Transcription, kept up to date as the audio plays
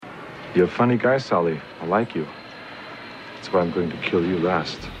You're a funny guy, Sully. I like you. That's why I'm going to kill you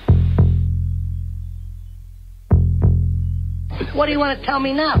last. What do you want to tell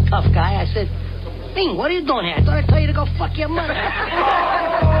me now, tough guy? I said, Bing, what are you doing here? I thought I'd tell you to go fuck your mother.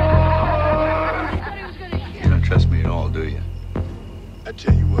 You don't trust me at all, do you? I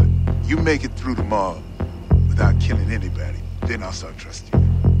tell you what, you make it through tomorrow without killing anybody, then I'll start trusting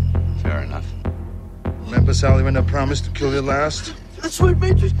you. Fair enough. Remember, Sally, when I promised to kill you last? That's right,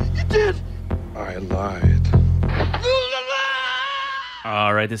 Major. You did. I lied.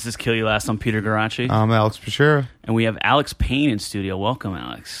 All right, this is Kill You Last. I'm Peter Garacci. I'm Alex Pachera. And we have Alex Payne in studio. Welcome,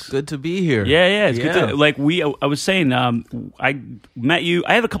 Alex. Good to be here. Yeah, it's good to, like, I was saying, I met you,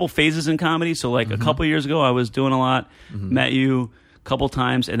 I have a couple phases in comedy, so like a couple years ago I was doing a lot, met you a couple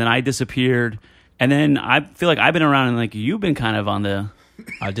times, and then I disappeared, and then I feel like I've been around and like you've been kind of on the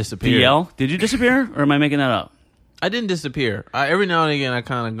I disappeared. DL. Did you disappear, or am I making that up? I didn't disappear. Every now and again I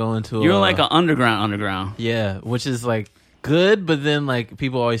kind of go into You're like an underground. Yeah, which is like good, but then like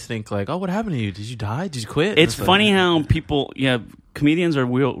people always think like, oh, what happened to you? Did you die? Did you quit? It's like, funny how people, comedians are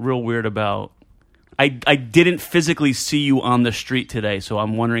real weird about. I didn't physically see you on the street today, so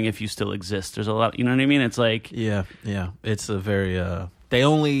I'm wondering if you still exist. There's a lot, you know what I mean? It's like yeah. It's a very they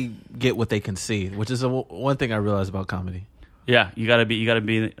only get what they can see, which is one thing I realized about comedy. yeah, you gotta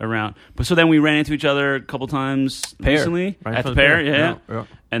be around. But so then we ran into each other a couple times recently Right at the in front of Pear, the Pear. Yeah.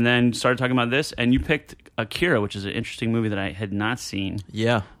 and then started talking about this. And you picked Akira, which is an interesting movie that I had not seen.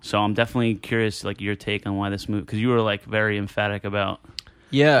 Yeah. So I'm definitely curious, like your take on why this movie, because you were like very emphatic about.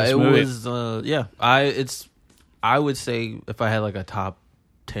 Yeah, this it movie. was. I would say if I had like a top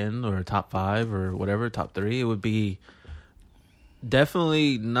 10 or a top 5 or whatever, top 3, it would be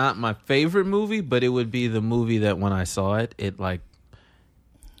definitely not my favorite movie, but it would be the movie that when I saw it, it like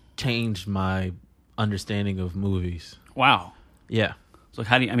changed my understanding of movies. Wow. Yeah. So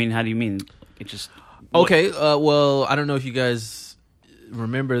how do you mean? It just Okay. Well, I don't know if you guys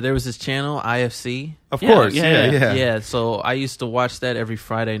remember there was this channel IFC. Of course, yeah. Yeah, so I used to watch that every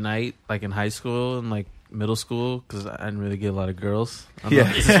Friday night, like in high school and like middle school, because I didn't really get a lot of girls. I don't know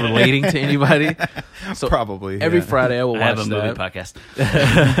if this is relating to anybody. So Probably. every yeah. Friday I would watch I have a movie that.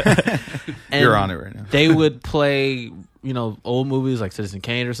 podcast. And You're on it right now. They would play, old movies like Citizen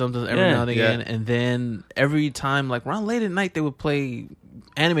Kane or something every Yeah, now and again. And then every time, like around late at night, they would play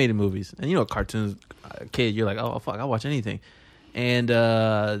animated movies. And cartoons, kid, you're like, oh, fuck, I'll watch anything. And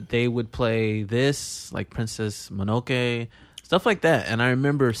they would play this, like Princess Mononoke, stuff like that. And I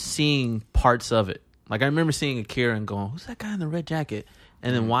remember seeing parts of it. Like I remember seeing Akira and going, who's that guy in the red jacket?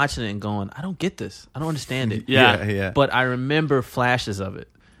 And then watching it and going, I don't get this. I don't understand it. Yeah. But I remember flashes of it.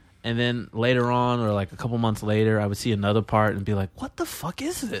 And then later on, or like a couple months later, I would see another part and be like, what the fuck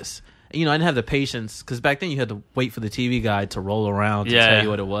is this? And, I didn't have the patience, because back then you had to wait for the TV guide to roll around to tell you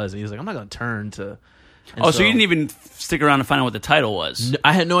what it was. And he was like, I'm not going to turn to... And so you didn't even stick around to find out what the title was.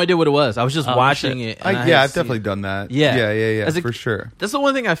 I had no idea what it was. I was just watching shit. it. and I I've had seen definitely it. done that. Yeah. Yeah, As a- for sure. That's the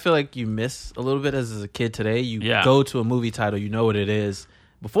one thing I feel like you miss a little bit as a kid today. You Yeah. go to a movie title, you know what it is.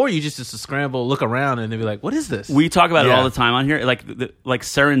 Before you just to scramble, look around, and they'd be like, what is this? We talk about it Yeah. all the time on here. Like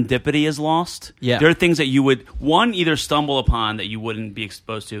serendipity is lost. Yeah. There are things that you would, one, either stumble upon that you wouldn't be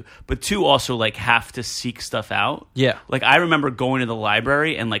exposed to, but two, also like have to seek stuff out. Yeah. Like I remember going to the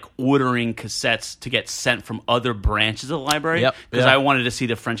library and like ordering cassettes to get sent from other branches of the library Yep. because Yeah. I wanted to see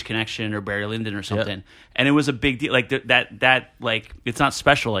The French Connection or Barry Lyndon or something. And it was a big deal. Like that like it's not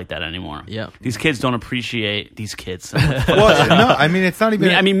special like that anymore. Yeah. These kids don't appreciate these kids. Well, no, I mean, it's not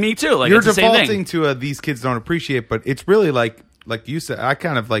even... me too. Like you're it's the same defaulting thing. to these kids don't appreciate, but it's really like you said, I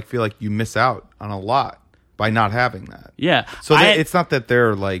kind of like feel like you miss out on a lot by not having that. Yeah. So it's not that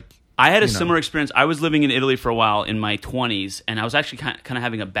they're like... I had a similar experience. I was living in Italy for a while in my 20s, and I was actually kind of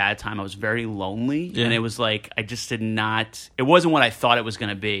having a bad time. I was very lonely, and it was like I just did not... It wasn't what I thought it was going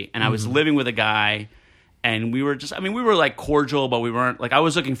to be. And I was living with a guy, and we were just... I mean, we were like cordial, but we weren't... Like I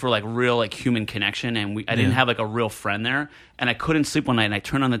was looking for like real like human connection, and I didn't have like a real friend there. And I couldn't sleep one night, and I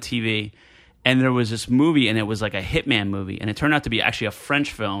turned on the TV, and there was this movie, and it was like a hitman movie, and it turned out to be actually a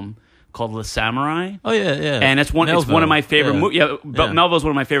French film called Le Samurai. Oh, yeah. And it's one of my favorite movies. Yeah, Yeah. Melville's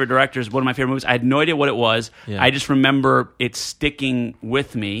one of my favorite directors, one of my favorite movies. I had no idea what it was. Yeah. I just remember it sticking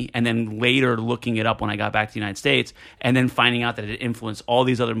with me, and then later looking it up when I got back to the United States, and then finding out that it influenced all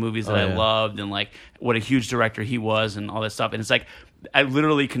these other movies that I loved, and like what a huge director he was, and all this stuff. And it's like I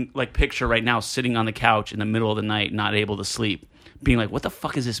literally can like picture right now sitting on the couch in the middle of the night, not able to sleep, being like, "What the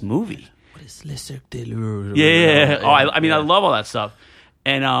fuck is this movie?" What is Le Cercle de Lure? Yeah. Oh, I mean, I love all that stuff.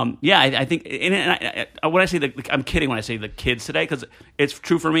 And I think, when I say I'm kidding when I say the kids today, because it's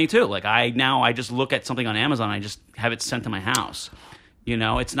true for me too. Like I just look at something on Amazon, I just have it sent to my house, You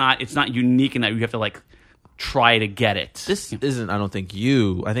know, it's not unique in that you have to like try to get it. This isn't, I don't think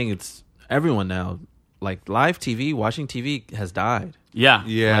I think it's everyone now. Like live TV, watching TV has died. Yeah.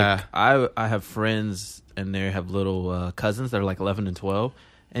 Yeah. Like, I have friends and they have little cousins that are like 11 and 12.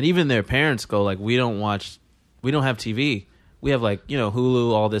 And even their parents go like, we don't have TV. We have like,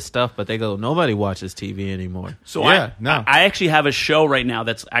 Hulu, all this stuff. But they go, nobody watches TV anymore. So Yeah, I actually have a show right now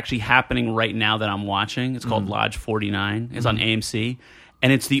that's actually happening right now that I'm watching. It's called Lodge 49. It's on AMC.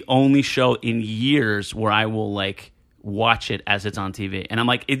 And it's the only show in years where I will like watch it as it's on TV. And I'm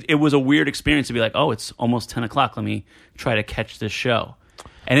like, it was a weird experience to be like, oh, it's almost 10 o'clock. Let me try to catch this show.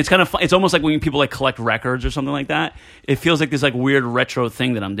 And it's kind of fun. It's almost like when people like collect records or something like that. It feels like this like weird retro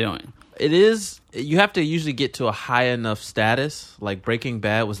thing that I'm doing. It is. You have to usually get to a high enough status. Like Breaking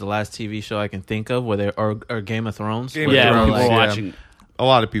Bad was the last TV show I can think of or Game of Thrones. Game of Yeah, Thrones, people were yeah. watching. A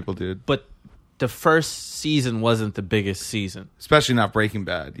lot of people did. But the first season wasn't the biggest season. Especially not Breaking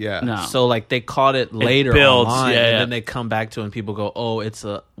Bad. Yeah. No. So like they caught it later builds, online, yeah, and yeah. then they come back to it and people go, "Oh, it's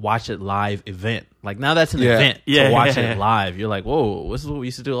a watch it live event." Like now that's an Yeah. event Yeah, to watch yeah. it live. You're like, "Whoa, this is what we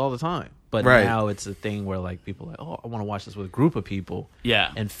used to do all the time." But Right. now it's a thing where like people are like, "Oh, I want to watch this with a group of people."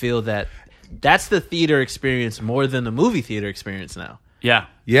 Yeah. and feel that that's the theater experience more than the movie theater experience now. Yeah.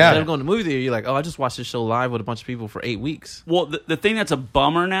 Yeah. Instead of going to the movie theater, you're like, "Oh, I just watched this show live with a bunch of people for 8 weeks." Well, the thing that's a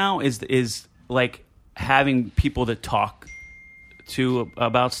bummer now is like having people to talk to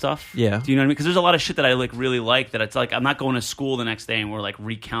about stuff. Yeah. Do you know what I mean? Because there's a lot of shit that I like really like that it's like I'm not going to school the next day and we're like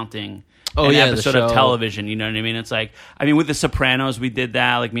recounting an The episode of show. television. You know what I mean? It's like, I mean, with The Sopranos, we did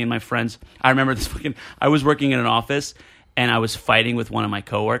that. Like me and my friends. I remember this I was working in an office and I was fighting with one of my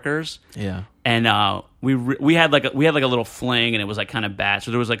coworkers. Yeah. And we had like a little fling, and it was like kind of bad.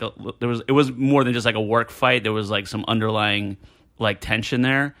 So there was like it was more than just like a work fight. There was like some underlying like tension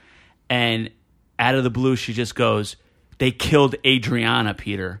there, and out of the blue, she just goes, "They killed Adriana,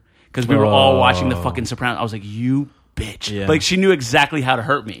 Peter," because we were all watching the fucking Sopranos. I was like, "You bitch!" Yeah. Like she knew exactly how to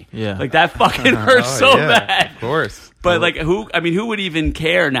hurt me. Yeah. like that fucking hurt Oh, so yeah, bad. Of course. But like who would even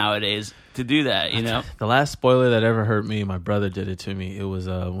care nowadays to do that? You know? The last spoiler that ever hurt me, my brother did it to me. It was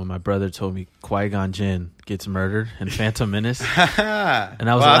when my brother told me Qui-Gon Jinn gets murdered in Phantom Menace. And that was the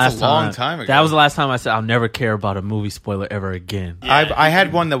last that's a long time ago. That was the last time I said I'll never care about a movie spoiler ever again. I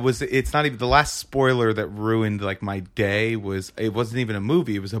had one that was, it's not even, the last spoiler that ruined like my day was, it wasn't even a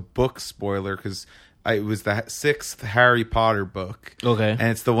movie, it was a book spoiler, because it was the 6th Harry Potter book. Okay. And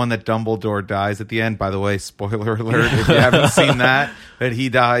it's the one that Dumbledore dies at the end. By the way, spoiler alert, if you haven't seen that he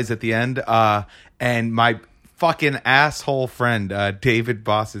dies at the end. And my fucking asshole friend, David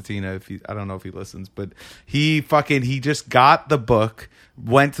Bossatina, I don't know if he listens, but he just got the book,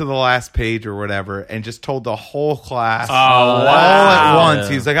 went to the last page or whatever, and just told the whole class all at once.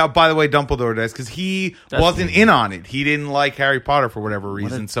 He's like, "Oh, by the way, Dumbledore dies," because he wasn't in on it. He didn't like Harry Potter for whatever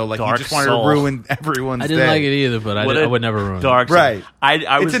reason, so like he dark just wanted soul. to ruin everyone's I didn't day. like it either, but What I a would never ruin dark it. Right.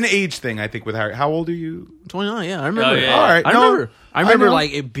 I was It's an age thing, I think, with Harry. How old are you? 29, yeah, I remember. Oh, yeah. All right, I no, remember. I remember know.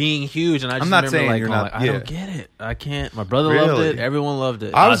 like it being huge, and I just not remember saying like, you're going, not- like, I yeah. don't get it. I can't. My brother loved Really? it. Everyone loved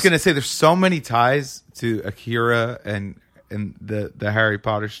it. I was going to say there's so many ties to Akira and the Harry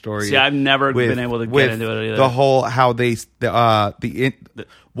Potter story. See, I've never been able to get with into it either. The whole how they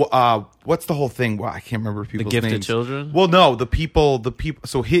what's the whole thing? Well, I can't remember people's Gifted names. Children? Well, no, the people.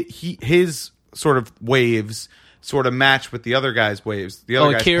 So his sort of waves sort of match with the other guy's waves. The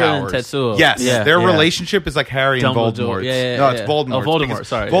other guy's Akira and powers. Tetsuo. Yes, Yeah, their yeah. relationship is like Harry and Dumbledore. Voldemort. Yeah, no, it's yeah. Voldemort. Oh, Voldemort, because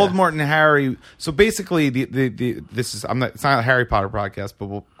sorry, yeah. Voldemort and Harry. So basically, this is it's not a Harry Potter podcast,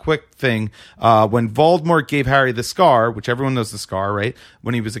 but quick thing. When Voldemort gave Harry the scar, which everyone knows the scar, right?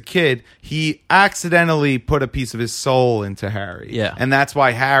 When he was a kid, he accidentally put a piece of his soul into Harry. Yeah. And that's why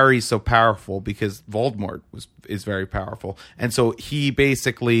Harry's so powerful, because Voldemort is very powerful. And so he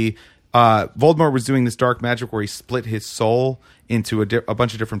basically Voldemort was doing this dark magic where he split his soul into a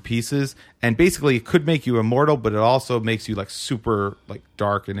bunch of different pieces, and basically it could make you immortal, but it also makes you like super like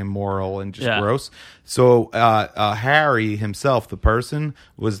dark and immoral and just gross. So Harry himself, the person,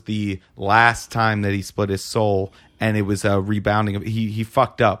 was the last time that he split his soul, and it was a rebounding of he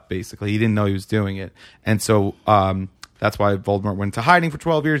fucked up basically. He didn't know he was doing it, and so that's why Voldemort went into hiding for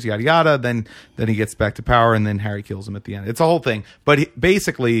 12 years, yada, yada. Then he gets back to power, and then Harry kills him at the end. It's a whole thing. But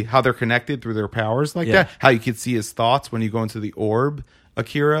basically, how they're connected through their powers like that, how you can see his thoughts when you go into the orb,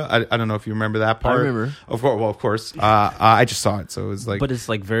 Akira. I don't know if you remember that part. I remember. Of course. Well, of course. I just saw it, so it was like... But it's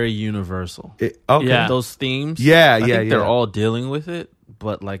like very universal. okay. Yeah. Those themes. Yeah, I yeah, think they're yeah. all dealing with it,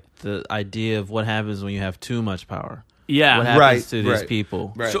 but like the idea of what happens when you have too much power. Yeah. what happens Right, to these right.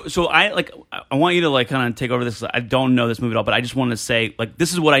 people. Right. So I want you to like kind of take over this. I don't know this movie at all, but I just want to say like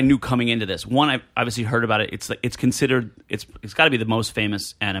this is what I knew coming into this. One, I've obviously heard about it. It's considered it's got to be the most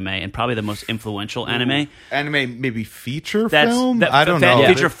famous anime and probably the most influential anime. Anime, maybe feature That's film. I don't know.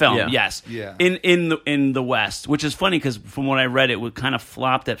 Feature film, Yeah. yes. Yeah. In the West, which is funny because from what I read, it would kind of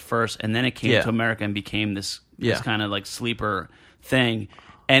flopped at first, and then it came Yeah. to America and became this Yeah. kind of like sleeper thing.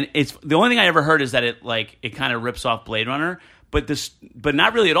 And it's the only thing I ever heard is that it kind of rips off Blade Runner. But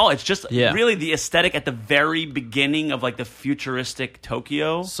not really at all. It's just Yeah. really the aesthetic at the very beginning of like the futuristic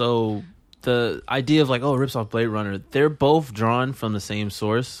Tokyo. So the idea of like, oh, it rips off Blade Runner, they're both drawn from the same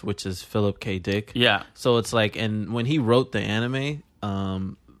source, which is Philip K. Dick. Yeah. So it's like, and when he wrote the anime,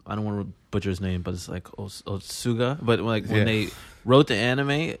 I don't want to butcher his name, but it's like Otsuga. But like when they wrote the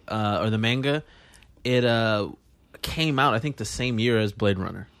anime or the manga, it came out I think the same year as Blade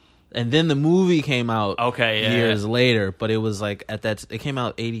Runner. And then the movie came out years later, but it was like it came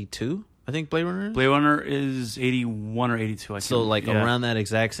out 82, I think Blade Runner is? Blade Runner is 81 or 82. So like around that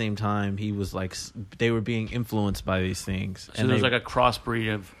exact same time, he was like, they were being influenced by these things. So there's like a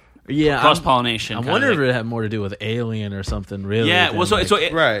crossbreed of yeah, cross-pollination. I wonder if it had more to do with Alien or something, really. Yeah, well,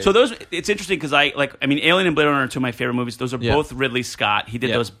 right. So those, it's interesting because Alien and Blade Runner are two of my favorite movies. Those are both Ridley Scott. He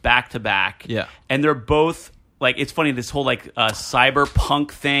did those back to back. Yeah. And they're both, like, it's funny, this whole, like,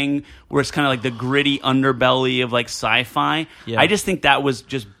 cyberpunk thing where it's kind of like the gritty underbelly of, like, sci-fi. Yeah. I just think that was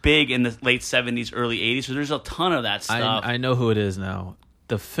just big in the late 70s, early 80s. So there's a ton of that stuff. I know who it is now.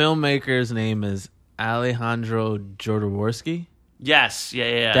 The filmmaker's name is Alejandro Jodorowsky. Yes.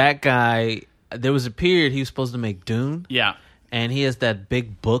 Yeah. That guy, there was a period he was supposed to make Dune. Yeah. And he has that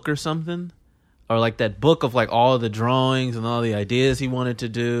big book or something. Or like that book of like all the drawings and all the ideas he wanted to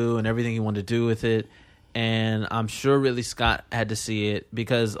do and everything he wanted to do with it. And I'm sure Ridley Scott had to see it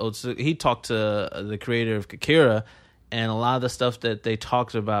because he talked to the creator of Akira, and a lot of the stuff that they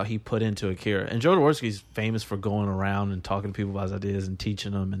talked about he put into Akira. And Jodorowsky's famous for going around and talking to people about his ideas and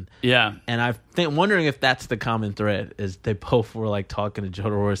teaching them. And I'm wondering if that's the common thread, is they both were like talking to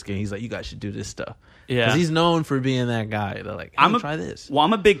Jodorowsky, and he's like, "You guys should do this stuff." Yeah, because he's known for being that guy. They're like, "Hey, try this." Well,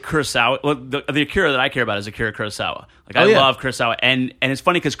 I'm a big Kurosawa. Well, the Akira that I care about is Akira Kurosawa. Like I love Kurosawa, and it's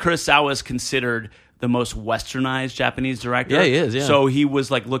funny because Kurosawa is considered the most westernized Japanese director. Yeah, he is. Yeah. So he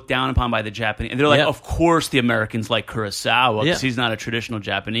was like looked down upon by the Japanese, and they're like, of course the Americans like Kurosawa because he's not a traditional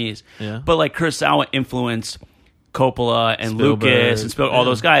Japanese. Yeah. But like Kurosawa influenced Coppola and Spielberg. Lucas and Spielberg, all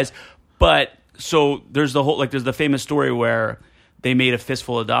those guys. But so there's there's the famous story where they made A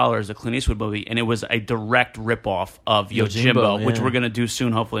Fistful of Dollars, a Clint Eastwood movie, and it was a direct ripoff of Yojimbo, which we're going to do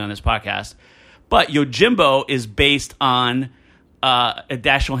soon, hopefully, on this podcast. But Yojimbo is based on a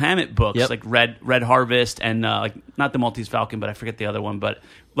Dashiell Hammett books, like Red Harvest and like not the Maltese Falcon, but I forget the other one, but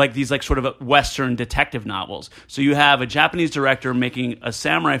like these like sort of Western detective novels. So you have a Japanese director making a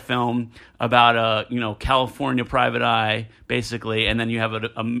samurai film about a California private eye, basically, and then you have a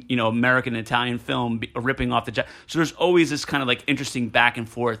American Italian film ripping off the. So there's always this kind of like interesting back and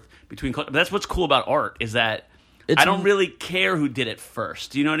forth between. But that's what's cool about art is that. I don't really care who did it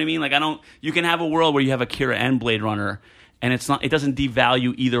first. You know what I mean? Like you can have a world where you have Akira and Blade Runner, and it doesn't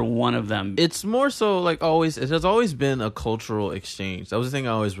devalue either one of them. It's more so like always. It has always been a cultural exchange. That was the thing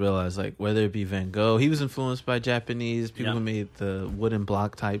I always realized. Like whether it be Van Gogh, he was influenced by Japanese people who made the wooden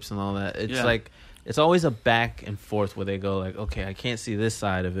block types and all that. It's like it's always a back and forth where they go like, okay, I can't see this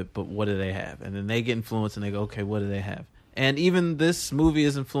side of it, but what do they have? And then they get influenced and they go, okay, what do they have? And even this movie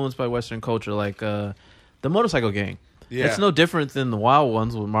is influenced by Western culture, like the Motorcycle Gang. Yeah. It's no different than the Wild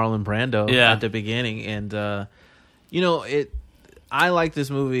Ones with Marlon Brando at the beginning, and I like this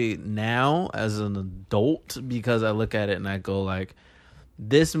movie now as an adult because I look at it and I go like,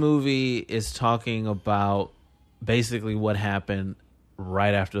 this movie is talking about basically what happened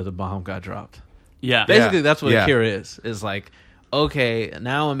right after the bomb got dropped. Yeah. Basically, that's what Akira is. It's like, okay,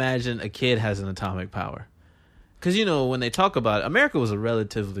 now imagine a kid has an atomic power. Because, when they talk about it, America was a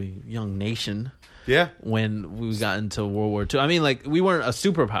relatively young nation. Yeah. When we got into World War II. I mean, like, we weren't a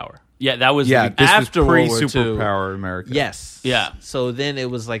superpower. Yeah, that was after World War II. Superpower America. Yes. Yeah. So then it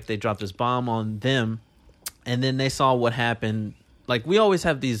was like they dropped this bomb on them, and then they saw what happened. Like, we always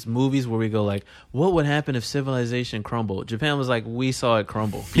have these movies where we go like, what would happen if civilization crumbled? Japan was like, we saw it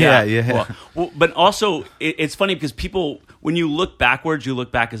crumble. Yeah. Well, but also, it's funny because people, when you look backwards, you look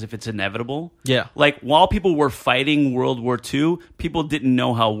back as if it's inevitable. Yeah. Like, while people were fighting World War II, people didn't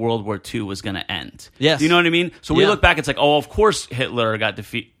know how World War II was going to end. Yes. Do you know what I mean? So we look back, it's like, oh, of course Hitler got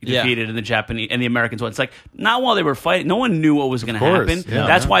defeated and the Japanese and the Americans won. It's like, not while they were fighting. No one knew what was going to happen. Yeah.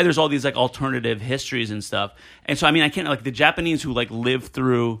 That's why there's all these, like, alternative histories and stuff. And so, I mean, I can't, like, the Japanese who, like, lived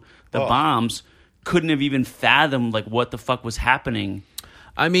through the bombs, couldn't have even fathomed like what the fuck was happening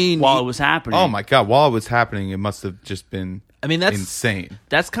I mean, while it was happening. Oh my god! While it was happening, it must have just been. I mean, that's insane.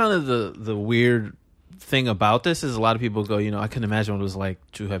 That's kind of the weird thing about this is a lot of people go, I can imagine what it was like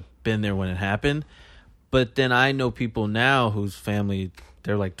to have been there when it happened. But then I know people now whose family,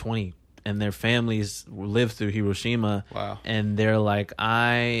 they're like 20 and their families lived through Hiroshima. Wow. And they're like,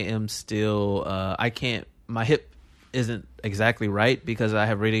 I am still, I can't, my hip isn't exactly right because I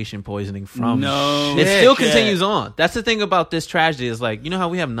have radiation poisoning from No it still shit. continues on. That's the thing about this tragedy is like, you know how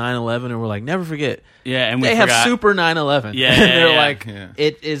we have 9/11 and we're like, never forget. Yeah, and we they forgot. have super 9/11. Yeah, and they're yeah. like, Yeah.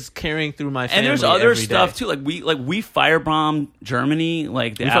 it is carrying through my family. And there's other every stuff day. too. Like we firebombed Germany,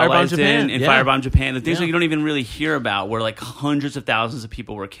 like the We firebombed Allies Japan, did, and yeah. firebombed Japan. The things Yeah. that you don't even really hear about, where like hundreds of thousands of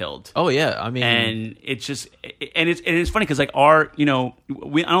people were killed. Oh yeah, I mean, And it's just, and it's funny because like I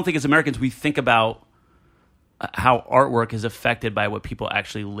don't think as Americans we think about how artwork is affected by what people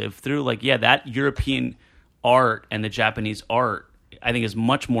actually live through. Like, yeah, that European art and the Japanese art, I think, is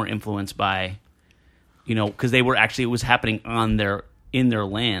much more influenced by, because it was happening in their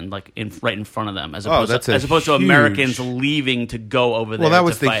land, like right in front of them, as opposed to Americans leaving to go over there. Well, that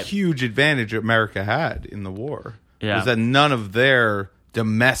was to the fight. huge advantage America had in the war. Yeah. Was that none of their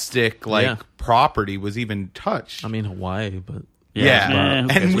domestic Yeah. property was even touched. I mean Hawaii, but yeah, who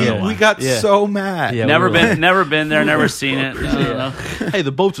cares and about we got Yeah. so mad. Yeah. Never we were been there, never seen it. I don't know. hey,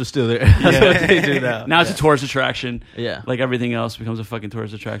 the boats are still there. That's what they do now. Now it's a tourist attraction. Yeah. Like everything else becomes a fucking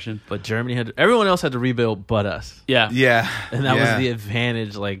tourist attraction. But Germany everyone else had to rebuild but us. Yeah. Yeah, And that yeah. was the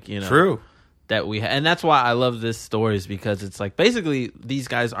advantage, True. that we had. And that's why I love this story is because it's like, basically, these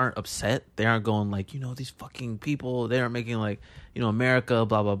guys aren't upset. They aren't going like, these fucking people, they aren't making like, America,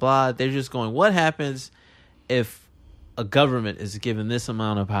 blah, blah, blah. They're just going, what happens if a government is given this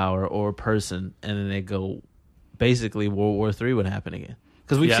amount of power or a person, and then they go, basically, World War III would happen again.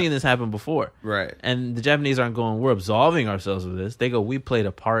 Because we've Yeah. seen this happen before. Right. And the Japanese aren't going, we're absolving ourselves of this. They go, we played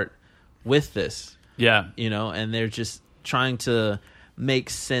a part with this. Yeah. And they're just trying to make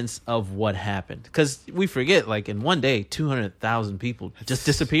sense of what happened. Because we forget, like, in one day, 200,000 people just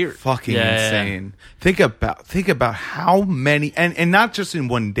disappeared. Fucking Yeah, yeah, insane. Think about how many, and not just in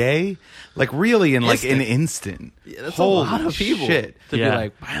one day, like really in like an instant. Yeah, that's Holy a lot of people shit. to Yeah. be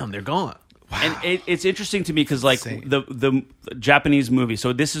like, bam, they're gone. And it's interesting to me because like Insane. the Japanese movie.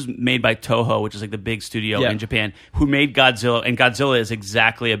 So this is made by Toho, which is like the big studio Yeah. in Japan, who made Godzilla, and Godzilla is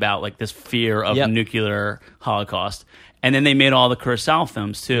exactly about like this fear of Yep. nuclear holocaust. And then they made all the Kurosawa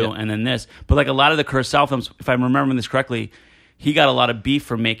films too, Yep. and then this. But like a lot of the Kurosawa films, if I'm remembering this correctly, he got a lot of beef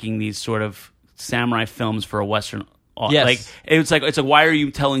for making these sort of samurai films for a Western. Yes. Like it's like why are you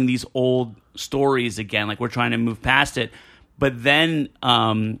telling these old stories again? Like we're trying to move past it. But then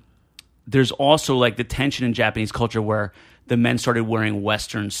there's also like the tension in Japanese culture where the men started wearing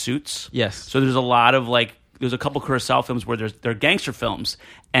Western suits. Yes. So there's a lot of like there's a couple Kurosawa films where they're gangster films,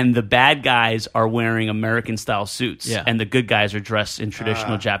 and the bad guys are wearing American style suits, Yeah. and the good guys are dressed in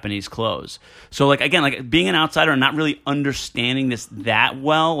traditional Japanese clothes. So like again, like being an outsider and not really understanding this that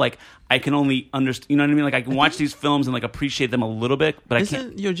well, like I can only understand. You know what I mean? Like I can watch these films and like appreciate them a little bit, but I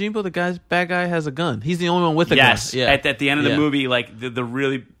can't. Isn't Yojimbo bad guy has a gun? He's the only one with a Yes, gun. Yeah. at the end of the Yeah. movie, like the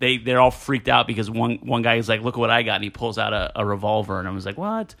really they're all freaked out because one guy is like, "Look what I got," and he pulls out a revolver, and I was like,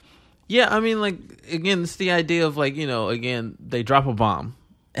 "What?" Yeah, I mean, like, again, it's the idea of, like, again, they drop a bomb.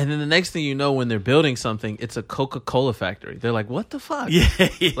 And then the next thing you know, when they're building something, it's a Coca-Cola factory. They're like, what the fuck? Yeah.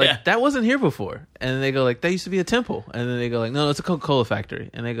 Like, that wasn't here before. And then they go, like, that used to be a temple. And then they go, like, no, it's a Coca-Cola factory.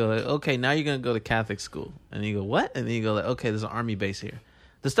 And they go, like, okay, now you're going to go to Catholic school. And you go, what? And then you go, like, okay, there's an army base here.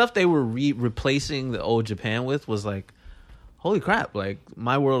 The stuff they were replacing the old Japan with was, like, holy crap, like,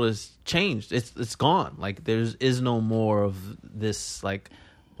 my world has changed. It's gone. Like, there is no more of this, like,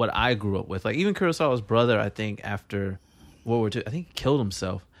 what I grew up with. Like, even Kurosawa's brother, I think, after World War II, I think he killed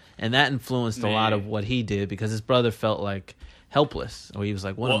himself. And that influenced a lot of what he did because his brother felt, like, helpless. Or he was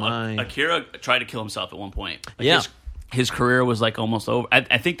like, what am I? Akira tried to kill himself at one point. Like Yeah. his career was like almost over.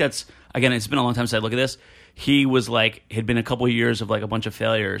 I think that's, again, it's been a long time since I look at this. He was like, had been a couple of years of like a bunch of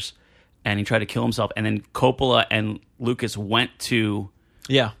failures, and he tried to kill himself. And then Coppola and Lucas went to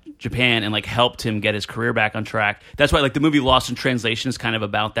Yeah. Japan and like helped him get his career back on track. That's why like the movie Lost in Translation is kind of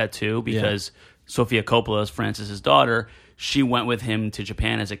about that too, because Sofia Coppola is Francis's daughter. She went with him to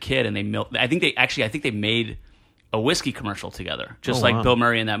Japan as a kid, and I think they made a whiskey commercial together, just like wow. Bill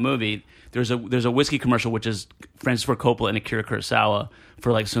Murray in that movie. There's a whiskey commercial which is Francis Ford Coppola and Akira Kurosawa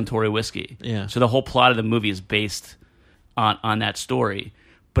for like Suntory whiskey. Yeah. So the whole plot of the movie is based on that story.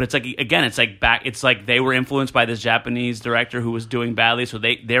 But it's like, again, it's like they were influenced by this Japanese director who was doing badly, so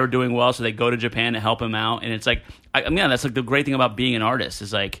they were doing well, so they go to Japan to help him out. And it's like, that's like the great thing about being an artist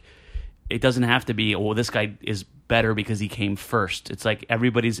is like, it doesn't have to be, oh, this guy is better because he came first. It's like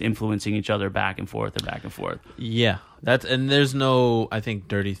everybody's influencing each other back and forth and back and forth. Yeah, and there's no, I think,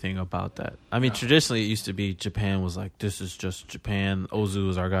 dirty thing about that. I mean, traditionally it used to be Japan was like, this is just Japan. Ozu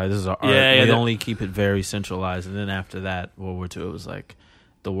is our guy. This is our art. They only keep it very centralized. And then after that, World War II, it was like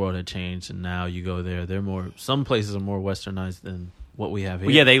the world had changed, and now you go there. They're more. Some places are more westernized than what we have here.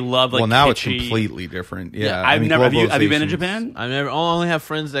 Well, yeah, they love like. Well, now kitschy. It's completely different. Yeah, I've never. Have you been to Japan? I've never. I only have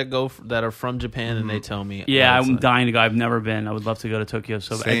friends that go that are from Japan, and they tell me. Yeah, I'm dying to go. I've never been. I would love to go to Tokyo.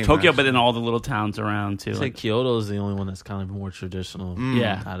 Same, Tokyo, actually. but then all the little towns around too. I think Kyoto is the only one that's kind of more traditional.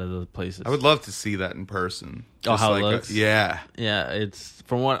 Yeah, out of the places. I would love to see that in person. Oh, how it like looks? Yeah. It's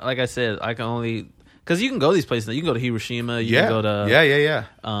from what, like I said, I can only. Because you can go these places. You can go to Hiroshima. You Yeah. can go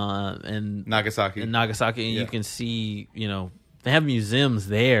to And Nagasaki. and Nagasaki, and Yeah. you can see. They have museums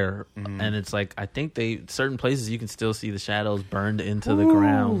there, and it's like I think certain places you can still see the shadows burned into the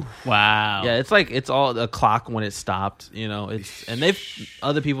ground. wow. Yeah, it's like it's all a clock when it stopped. And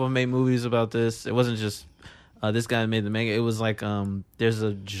other people have made movies about this. It wasn't just this guy made the manga. It was like there's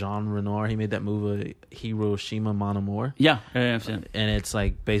a Jean Renoir. He made that movie Hiroshima Mon Amour. Yeah, I've seen it. And it's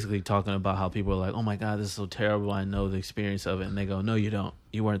like basically talking about how people are like, oh my God, this is so terrible. I know the experience of it. And they go, no, you don't.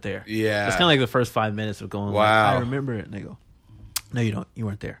 You weren't there. Yeah. It's kind of like the first 5 minutes of going, Wow. like, I remember it. And they go, no, you don't. You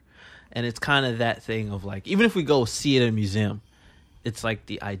weren't there. And it's kind of that thing of like, even if we go see it in a museum, it's like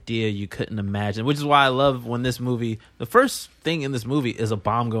the idea you couldn't imagine, which is why I love when this movie, the first thing in this movie is a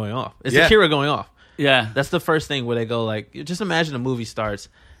bomb going off. It's Akira going off. Yeah. That's the first thing where they go like, just imagine a movie starts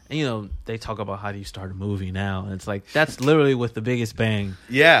and, they talk about how do you start a movie now. And it's like, that's literally with the biggest bang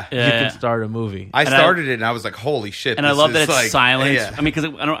Yeah. you can start a movie. I started it and I was like, holy shit. And I this love that is it's like, silent. Yeah. I mean, because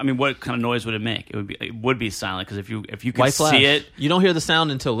what kind of noise would it make? It would be silent because if you could White flash. see it, You don't hear the sound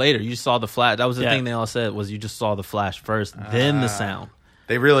until later. You saw the flash. That was the Yeah. thing they all said was you just saw the flash first, then the sound.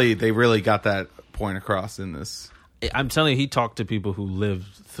 They really got that point across in this. I'm telling you, he talked to people who lived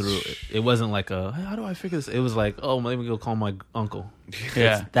through it. It wasn't like hey, how do I figure this? It was like, oh, let me go call my uncle.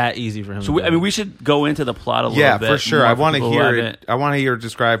 yeah. It's that easy for him. So to we should go into the plot a little Yeah, bit. for sure. more I want to people who hear have it. I want to hear it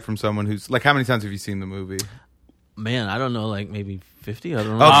described from someone who's like, how many times have you seen the movie? Man, I don't know, like maybe 50. I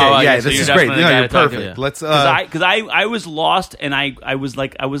don't know. Okay, Oh, yeah, so this you're is great. definitely No, the guy you're to talk to. perfect. Yeah. Let's. Because I was lost and I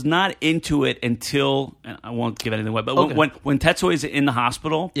was not into it until, and I won't give anything away, but Okay. when Tetsuo is in the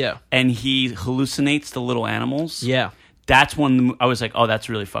hospital, Yeah. and he hallucinates the little animals, Yeah. that's when I was like, oh, that's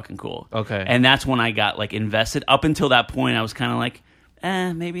really fucking cool. Okay. And that's when I got like invested. Up until that point, I was kind of like,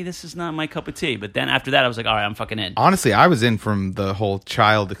 maybe this is not my cup of tea. But then after that, I was like, all right, I'm fucking in. Honestly, I was in from the whole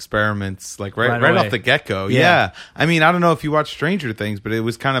child experiments, like right Right away. off the get go. Yeah. Yeah. I mean, I don't know if you watch Stranger Things, but it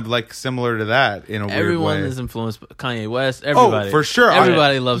was kind of like similar to that in a Everyone weird way. is influenced by Kanye West. Everybody. for sure.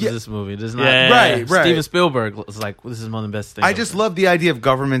 Everybody loves Yeah. this movie. There's not, Yeah. Right, right. Steven Spielberg was like, this is one of the best things. I just love the idea of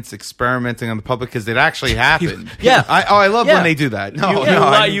governments experimenting on the public because it actually happened. Yeah. I love Yeah. when they do that. No, You, no,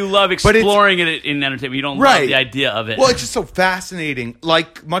 I mean- you love but it's- exploring it in entertainment. You don't love Right. the idea of it. Well, it's just so fascinating.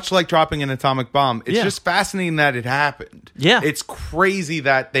 Like much like dropping an atomic bomb, it's Yeah. just fascinating that it happened. Yeah. It's crazy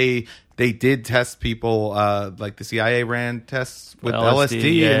that they did test people, like the CIA ran tests with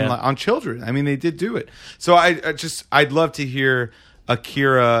LSD yeah. and, on children. I mean, they did do it. So I'd love to hear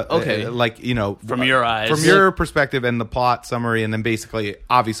Akira, Okay. From your eyes. from your perspective, and the plot summary, and then basically,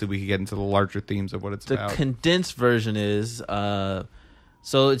 obviously, we could get into the larger themes of what it's the about. condensed version is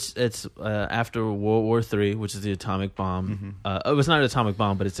so it's after World War III, which is the atomic bomb. It was not an atomic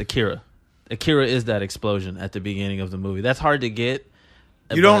bomb, but it's Akira. Akira is that explosion at the beginning of the movie. That's hard to get.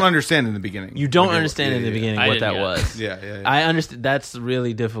 You don't understand in the beginning. You don't Okay, understand in the yeah, beginning I what didn't that get it. was. Yeah. I understand. That's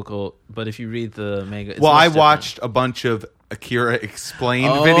really difficult. But if you read the manga, it's Well, much I different. watched a bunch of Akira explained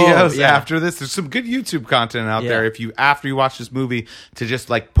Oh, videos yeah. after this. There's some good YouTube content out Yeah. there if you after you watch this movie to just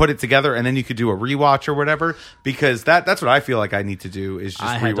like put it together and then you could do a rewatch or whatever, because that's what I feel like I need to do is just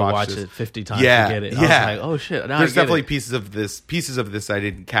I rewatch had to watch this. it 50 times Yeah, to get it. yeah. I was like, oh shit. Now There's I get definitely it. pieces of this I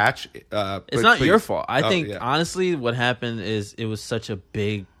didn't catch. It's but not please. your fault. I Oh, think yeah. honestly, what happened is it was such a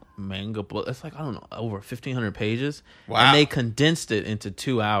big manga book. It's like, I don't know, over 1,500 pages. Wow. And they condensed it into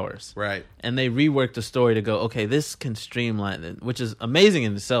 2 hours. Right. And they reworked the story to go, okay, this can streamline it, which is amazing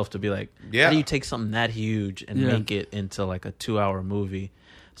in itself to be like, Yeah. how do you take something that huge and Yeah. make it into like a 2-hour movie?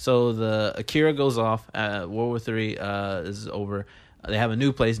 So the Akira goes off. World War III is over. They have a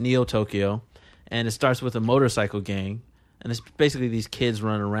new place, Neo Tokyo, and it starts with a motorcycle gang, and it's basically these kids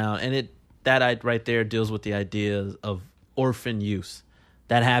running around, and that right there deals with the idea of orphan youth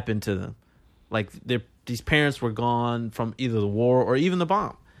that happened to them. Like these parents were gone from either the war or even the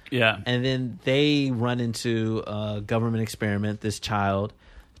bomb. Yeah. And then they run into a government experiment. This child,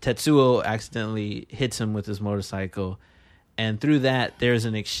 Tetsuo, accidentally hits him with his motorcycle, and through that, there's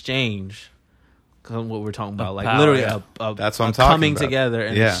an exchange. What we're talking about, like power, literally yeah. That's what I'm a talking coming about. together,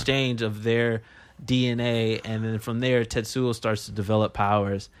 an Yeah. exchange of their DNA, and then from there, Tetsuo starts to develop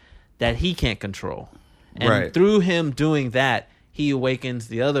powers that he can't control. And Right. through him doing that, he awakens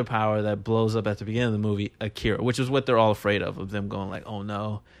the other power that blows up at the beginning of the movie, Akira, which is what they're all afraid of them going like, oh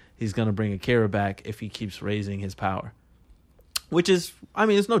no, he's going to bring Akira back if he keeps raising his power. Which is, I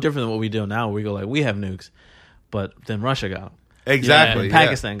mean, it's no different than what we do now. We go like, we have nukes, but then Russia got them. Exactly. And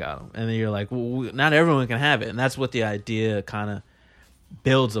Pakistan got them. And then you're like, well, not everyone can have it. And that's what the idea kind of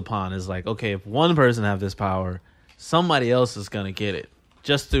builds upon is like, okay, if one person have this power, somebody else is going to get it.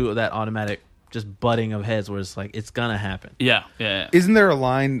 Just through that automatic just butting of heads where it's like, it's going to happen. Yeah. Isn't there a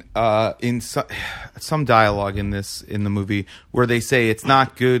line in some dialogue in the movie where they say it's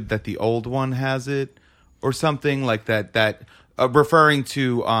not good that the old one has it or something like that referring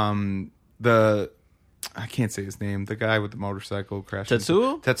to I can't say his name. The guy with the motorcycle crash.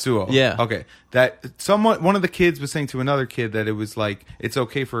 Tetsuo? Yeah. Okay. One of the kids was saying to another kid that it was like, it's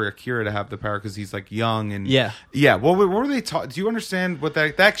okay for Akira to have the power because he's like young and... Yeah. Yeah. What were they talking... Do you understand what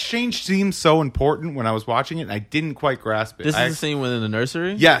that exchange seemed so important when I was watching it and I didn't quite grasp it. This is the scene within the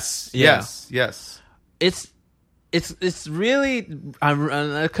nursery? Yes. Yeah. Yes. It's really...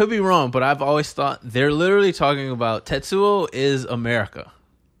 I could be wrong, but I've always thought they're literally talking about Tetsuo is America.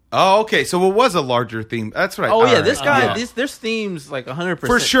 Oh, okay. So it was a larger theme. That's right. Oh, yeah. All this right. guy, Yeah. there's themes like 100%.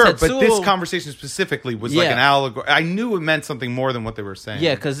 For sure, but Tetsuo- this conversation specifically was like Yeah. an allegory. I knew it meant something more than what they were saying.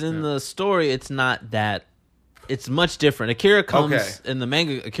 Yeah, because in the story, it's not that. It's much different. Akira comes Okay. in the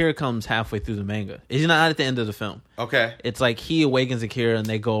manga. Akira comes halfway through the manga. He's not at the end of the film. Okay. It's like he awakens Akira, and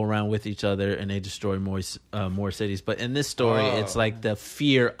they go around with each other, and they destroy more cities. But in this story, it's like the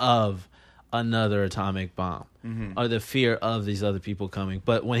fear of another atomic bomb, or the fear of these other people coming.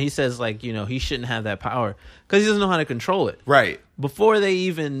 But when he says like, he shouldn't have that power because he doesn't know how to control it. Right. Before they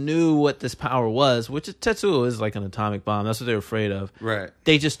even knew what this power was, which Tetsuo is like an atomic bomb. That's what they were afraid of. Right.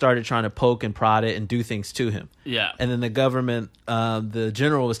 They just started trying to poke and prod it and do things to him. Yeah. And then the government, the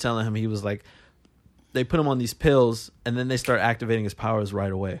general was telling him, he was like, they put him on these pills and then they start activating his powers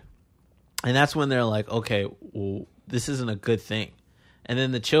right away. And that's when they're like, okay, well, this isn't a good thing. And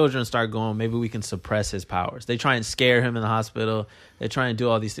then the children start going, maybe we can suppress his powers. They try and scare him in the hospital. They try and do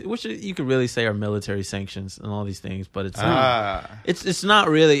all these things, which you could really say are military sanctions and all these things. But it's it's not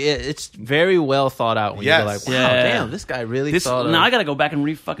really. It's very well thought out when you're like, wow, damn, this guy really thought of... Now I got to go back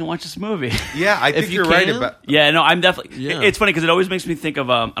and fucking watch this movie. Yeah, I think you're right about... Yeah, no, I'm definitely... Yeah. It's funny because it always makes me think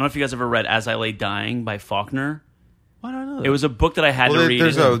of... I don't know if you guys ever read As I Lay Dying by Faulkner. Why don't I know that? It was a book that I had to read.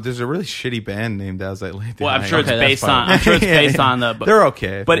 There's a really shitty band named As I Lay Dying. Well, I'm sure Okay, it's that's based fine. on. I'm sure it's based on the book. They're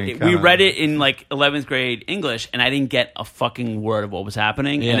okay. But I think, we kinda. read it in like 11th grade English, and I didn't get a fucking word of what was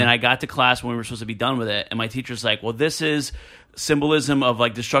happening. Yeah. And then I got to class when we were supposed to be done with it, and my teacher's like, "Well, this is symbolism of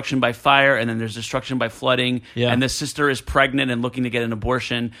like destruction by fire, and then there's destruction by flooding, Yeah. and the sister is pregnant and looking to get an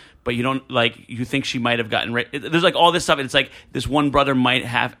abortion, but you don't like you think she might have gotten there's like all this stuff, and it's like this one brother might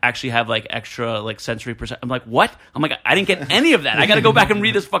have like extra like sensory perception. I'm like, what? I'm like, I didn't get any of that. I got to go back and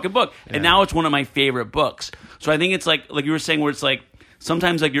read this fucking book, and now it's one of my favorite books. So I think it's like you were saying, where it's like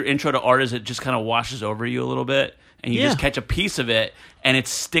sometimes like your intro to art is it just kind of washes over you a little bit. And you just catch a piece of it, and it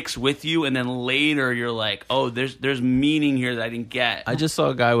sticks with you. And then later, you're like, "Oh, there's meaning here that I didn't get." I just saw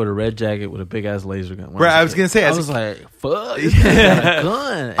a guy with a red jacket with a big ass laser gun. Right, I was gonna say, I as a was like, "Fuck, this guy's got a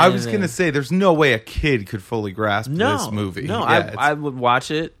gun." I was And gonna then- say, there's no way a kid could fully grasp this movie. No, Yeah, I would watch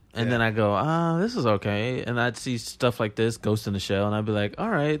it and Yeah. then I go, this is okay. And I'd see stuff like this, Ghost in the Shell, and I'd be like,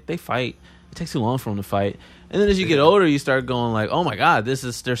 all right, they fight. It takes too long for them to fight. And then as you get older, you start going like, oh my God,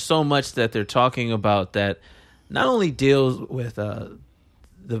 there's so much that they're talking about that not only deals with the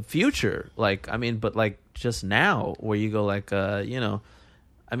future, but like just now, where you go like,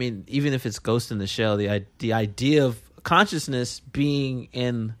 even if it's Ghost in the Shell, the idea of consciousness being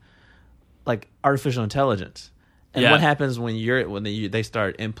in like artificial intelligence, and what happens when they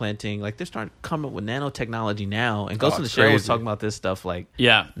start implanting, like they start coming up with nanotechnology now, and Ghost in the it's Shell was crazy. talking about this stuff like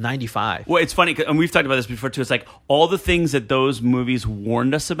 95. Well, it's funny, and we've talked about this before too. It's like all the things that those movies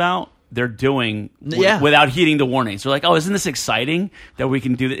warned us about, they're doing without heeding the warnings. They're like, "Oh, isn't this exciting that we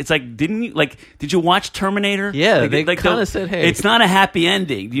can do that?" It's like, did you watch Terminator? Yeah, they kinda said, "Hey." it's not a happy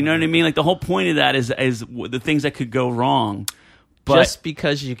ending." Do you know what I mean? Like the whole point of that is the things that could go wrong. But Just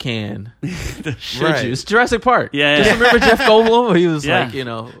because you can, should Right. you? It's Jurassic Park. Yeah. Just remember Jeff Goldblum? He was Yeah.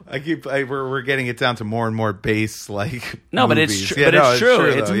 like, we're getting it down to more and more base like. No, but movies. it's true. Yeah, But no, it's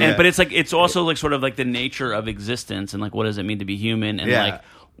true. though, yeah. But it's like it's also like sort of like the nature of existence and like what does it mean to be human and Yeah. like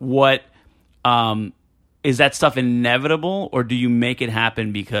what is that stuff inevitable or do you make it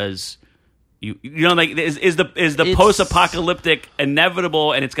happen because you know, like is the It's- post-apocalyptic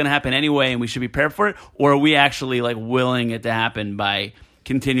inevitable and it's going to happen anyway and we should be prepared for it, or are we actually like willing it to happen by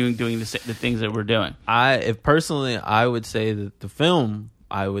continuing doing the things that we're doing? If personally, I would say that the film,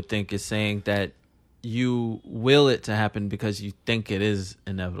 I would think, is saying that you will it to happen because you think it is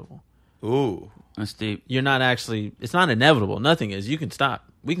inevitable. Ooh. That's deep. You're not actually. It's not inevitable. Nothing is. You can stop.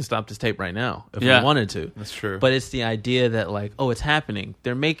 We can stop this tape right now if Yeah. we wanted to. That's true. But it's the idea that like, oh, it's happening.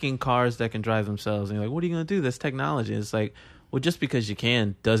 They're making cars that can drive themselves, and you're like, what are you going to do? That's technology. It's like, well, just because you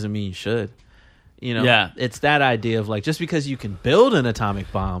can doesn't mean you should. You know, Yeah. It's that idea of like, just because you can build an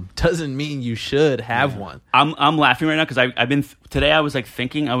atomic bomb doesn't mean you should have one. I'm laughing right now because I've been today. I was like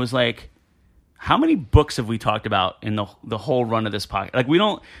thinking. I was like, how many books have we talked about in the whole run of this podcast? Like we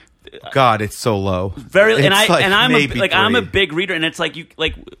don't. God, it's so low. Very, and It's like I'm maybe I'm a three. big reader, and it's like you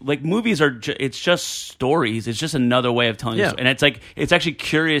like movies are. It's just stories. It's just another way of telling. Yeah. You, and it's like it's actually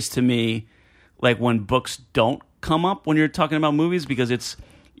curious to me, like when books don't come up when you're talking about movies because it's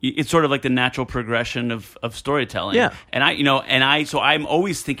sort of like the natural progression of storytelling. Yeah. And so I'm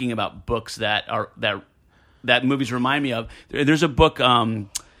always thinking about books that movies remind me of. There's a book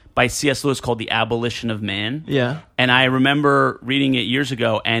by C.S. Lewis called The Abolition of Man. Yeah. And I remember reading it years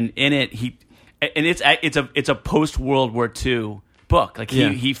ago, and in it it's a post World War II book. Like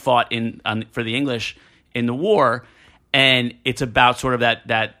he fought for the English in the war, and it's about sort of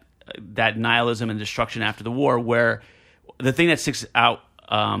that nihilism and destruction after the war. Where the thing that sticks out,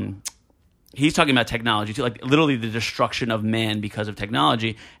 he's talking about technology too, like literally the destruction of man because of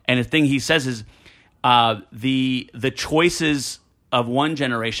technology. And the thing he says is the choices of one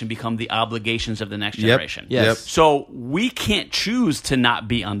generation become the obligations of the next generation. Yes. Yep. So we can't choose to not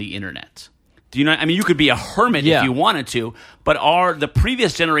be on the internet. Do you know? I mean, you could be a hermit Yeah. if you wanted to, but the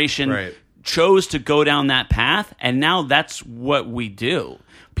previous generation Right. chose to go down that path, and now that's what we do.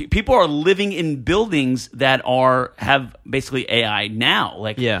 People are living in buildings that have basically AI now.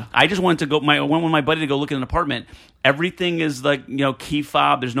 Like, Yeah. I just wanted to go. I went with my buddy to go look at an apartment. Everything is like key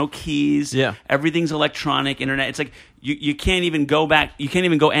fob. There's no keys. Yeah. Everything's electronic, internet. It's like you can't even go back. You can't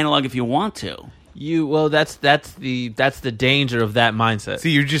even go analog if you want to. That's the danger of that mindset.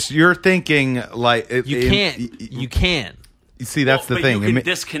 See, you're thinking like You can. See, that's the But thing. you I can mean-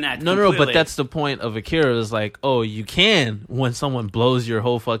 disconnect. No, completely. but that's the point of Akira is like, oh, you can when someone blows your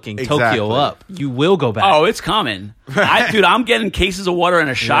whole fucking Tokyo Exactly. up. You will go back. Oh, it's coming. Dude, I'm getting cases of water and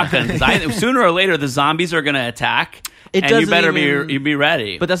a shotgun because sooner or later the zombies are going to attack. It and you doesn't better even- be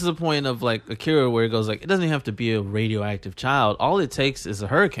ready. But that's the point of like Akira where it goes like, it doesn't even have to be a radioactive child. All it takes is a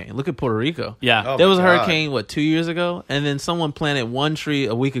hurricane. Look at Puerto Rico. yeah. Oh, There was a my God. hurricane, 2 years ago? And then someone planted one tree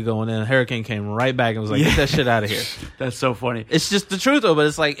a week ago, and then a hurricane came right back and was like, get that shit out of here. That's so funny. It's just the truth, though, but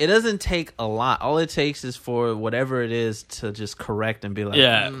it's like, it doesn't take a lot. All it takes is for whatever it is to just correct and be like,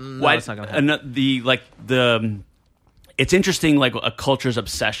 Yeah. no, it's not going to happen. It's interesting, like a culture's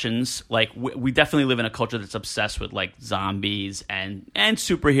obsessions. Like we definitely live in a culture that's obsessed with like zombies and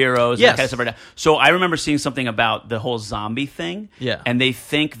superheroes. And Yes. that kind of stuff right now. So I remember seeing something about the whole zombie thing. Yeah. And they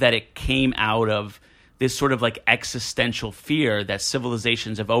think that it came out of this sort of like existential fear that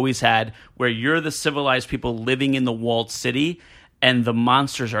civilizations have always had, where you're the civilized people living in the walled city and the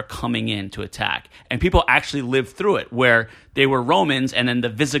monsters are coming in to attack. And people actually lived through it, where they were Romans and then the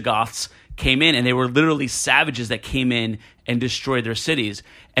Visigoths came in, and they were literally savages that came in and destroyed their cities.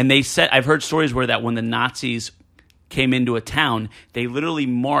 And they said, I've heard stories where that when the Nazis came into a town, they literally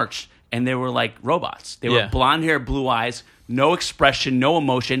marched and they were like robots. They were blonde hair, blue eyes, no expression, no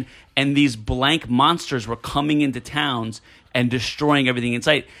emotion, and these blank monsters were coming into towns and destroying everything in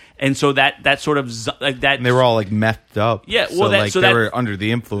sight. And so that sort of like that. And they were all like methed up. Yeah, so, well, they were under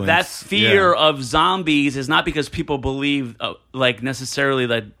the influence. That fear Yeah. of zombies is not because people believe like necessarily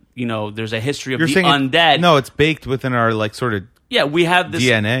that there's a history of You're the saying undead. No, it's baked within our like sort of Yeah, we have this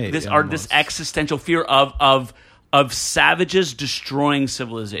DNA this almost. existential fear of savages destroying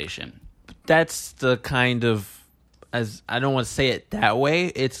civilization. That's the kind of, as I don't want to say it that way,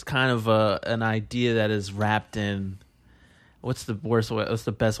 it's kind of an idea that is wrapped in, what's the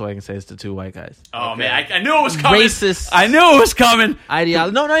best way I can say is to two white guys. Oh man, I knew it was coming. Racist. I knew it was coming.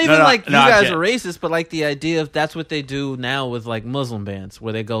 Ideology. No, not even No, like no, you I'm guys kidding. are racist, but like the idea of that's what they do now with like Muslim bans,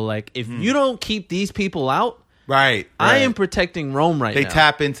 where they go like, if you don't keep these people out, right. I am protecting Rome right They now.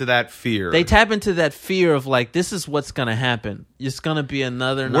 tap into that fear. They tap into that fear of like, this is what's going to happen. It's going to be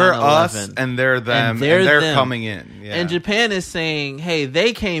another 9/11. We're us and they're them, and they're them. coming in. Yeah. And Japan is saying, hey,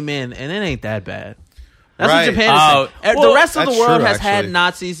 they came in and it ain't that bad. That's Right. what Japan is saying. well, The rest of the that's world true, has had actually.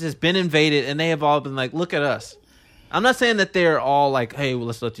 Nazis, has been invaded, and they have all been like, look at us. I'm not saying that they're all like, hey,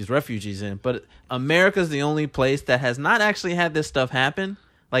 let's let these refugees in, but America's the only place that has not actually had this stuff happen.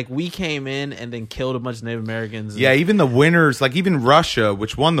 Like, we came in and then killed a bunch of Native Americans. Yeah, even the winners, like even Russia,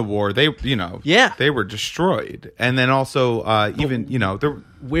 which won the war, they they were destroyed. And then also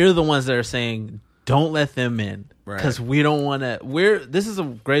we're the ones that are saying, don't let them in, because we don't want to. This is the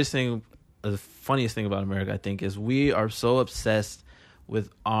greatest thing, the funniest thing about America, I think, is we are so obsessed with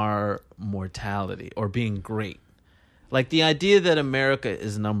our mortality or being great. Like, the idea that America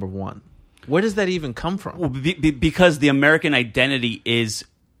is number one. Where does that even come from? Well, because the American identity is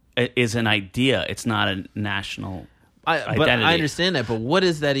an idea. It's not a national identity. But I understand that. But what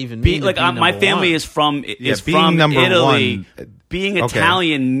does that even mean? My family is from number Italy. one. Being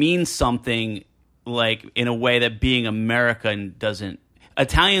Italian means something, like, in a way that being American doesn't.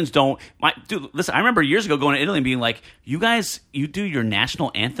 Italians don't. Dude, listen, I remember years ago going to Italy and being like, you guys, you do your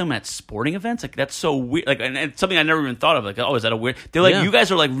national anthem at sporting events? Like, that's so weird. Like, and it's something I never even thought of. Like, oh, is that a weird? They're like, you guys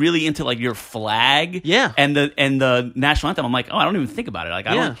are like really into like your flag, and the national anthem. I'm like, oh, I don't even think about it.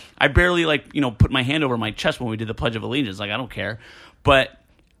 Like, I barely like put my hand over my chest when we did the Pledge of Allegiance. Like, I don't care, but.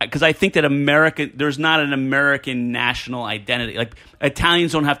 Because I think that there's not an American national identity. Like,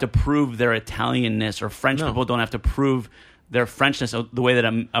 Italians don't have to prove their Italianness, or French people don't have to prove their Frenchness the way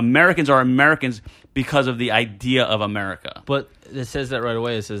that Americans are Americans because of the idea of America. But it says that right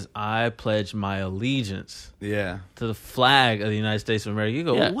away. It says, I pledge my allegiance to the flag of the United States of America. You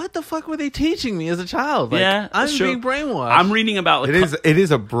go, what the fuck were they teaching me as a child? Like, I'm being brainwashed. I'm reading about... Like, it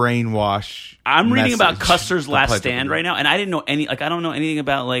is a brainwash. I'm reading about Custer's Last Stand right now, and I didn't know I don't know anything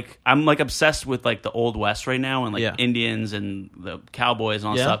about, like... I'm, like, obsessed with, like, the Old West right now, and, like, Indians and the cowboys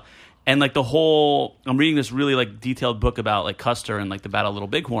and all that stuff. And, like, I'm reading this really, like, detailed book about, like, Custer and, like, the Battle of Little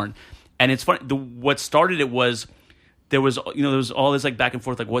Bighorn. And it's funny, what started it was, there was all this, like, back and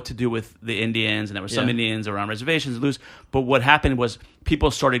forth, like, what to do with the Indians, and there were some Indians around reservations loose. But what happened was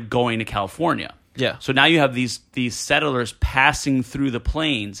people started going to California. Yeah. So now you have these settlers passing through the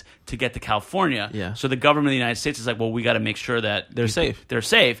plains to get to California. Yeah. So the government of the United States is like, well, we got to make sure that they're safe. They're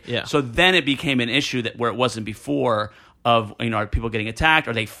safe. Yeah. So then it became an issue where it wasn't before, of, are people getting attacked?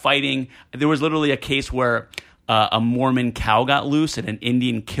 Are they fighting? There was literally a case where a Mormon cow got loose and an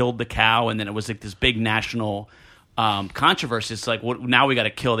Indian killed the cow, and then it was like this big national controversy. It's like, now we got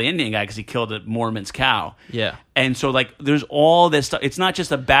to kill the Indian guy because he killed a Mormon's cow. Yeah. And so, like, there's all this stuff. It's not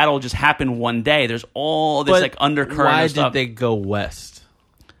just a battle just happened one day. There's all this, like, undercurrent why of stuff. Why did they go west?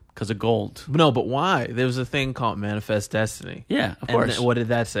 Because of gold. No, but why? There was a thing called Manifest Destiny. Yeah, of course. What did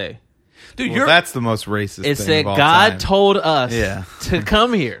that say? Dude, that's the most racist thing. It said of all God time. told us to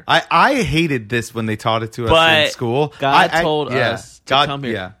come here. I hated this when they taught it to us in school. God told us to come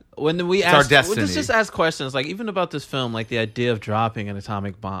here. Yeah. When we it's asked, our destiny. Let's just ask questions, like, even about this film, like the idea of dropping an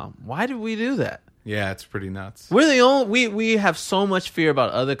atomic bomb. Why did we do that? Yeah, it's pretty nuts. We're the only we have so much fear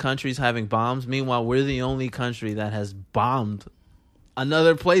about other countries having bombs. Meanwhile, we're the only country that has bombed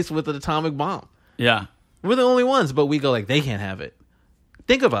another place with an atomic bomb. Yeah. We're the only ones, but we go like, they can't have it.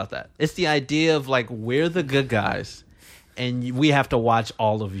 Think about that. It's the idea of, like, we're the good guys, and we have to watch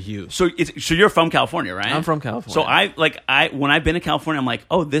all of you. So you're from California, right? I'm from California. So when I've been to California, I'm like,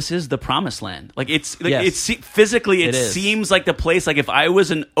 oh, this is the promised land. Like, it's like, physically it seems like the place. Like, if I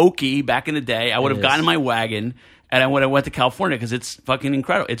was an Okie back in the day, I would have gotten in my wagon and I would have went to California because it's fucking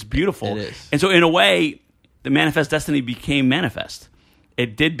incredible. It's beautiful. It is. And so in a way, the Manifest Destiny became manifest.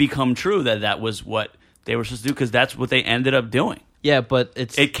 It did become true that was what they were supposed to do, because that's what they ended up doing. Yeah, but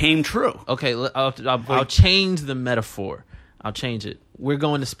it came true. Okay, I'll change the metaphor. I'll change it. We're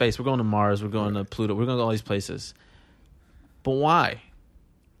going to space. We're going to Mars. We're going to Pluto. We're going to all these places. But why?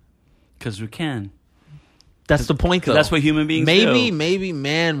 Because we can. That's the point, though. That's what human beings do. Maybe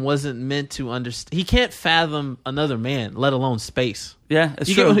man wasn't meant to understand. He can't fathom another man, let alone space. Yeah,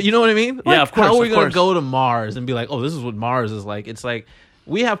 it's true. You know what I mean? Like, yeah, of course. How are we going to go to Mars and be like, oh, this is what Mars is like? It's like,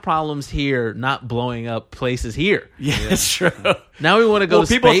 we have problems here not blowing up places here. Yeah, it's true. Now we want to go to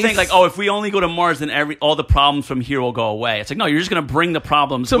people space. Think like, oh, if we only go to Mars, then all the problems from here will go away. It's like, no, you're just going to bring the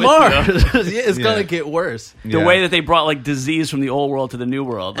problems to with Mars. You. It's going to get worse. The way that they brought, like, disease from the old world to the new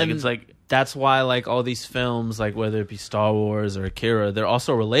world. Like, it's like, that's why, like, all these films, like, whether it be Star Wars or Akira, they're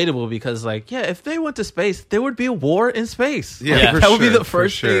also relatable because, like, yeah, if they went to space, there would be a war in space. Yeah, that would be the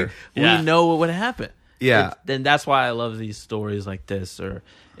first thing we know what would happen. Yeah. Then that's why I love these stories like this. Or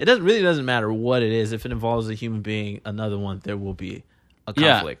it doesn't matter what it is. If it involves a human being, another one, there will be a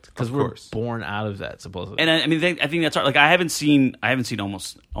conflict because we're born out of that, supposedly. And I mean, I think that's like, I haven't seen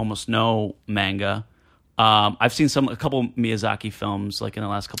almost no manga. I've seen a couple Miyazaki films, like, in the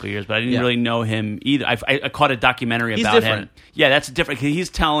last couple of years, but I didn't really know him either. I caught a documentary about him. Yeah, that's different. He's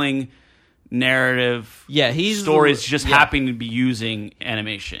telling narrative. Yeah, he's stories just happen to be using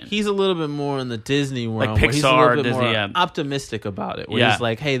animation. He's a little bit more in the Disney realm, Like where he's a Pixar, little bit Disney, more yeah. optimistic about it. Where Yeah. he's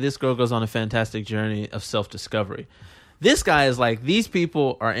like, "Hey, this girl goes on a fantastic journey of self-discovery." This guy is like, these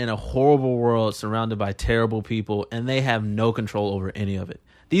people are in a horrible world surrounded by terrible people, and they have no control over any of it.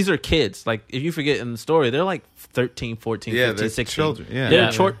 These are kids. Like, if you forget in the story, they're like 13, 14, 15, they're 16. children.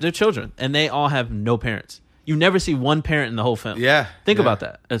 Yeah. They're children, and they all have no parents. You never see one parent in the whole film. Yeah. Think Yeah. about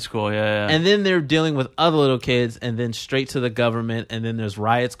that. That's cool. Yeah. And then they're dealing with other little kids, and then straight to the government, and then there's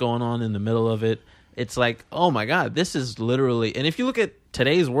riots going on in the middle of it. It's like, oh my God, this is literally... And if you look at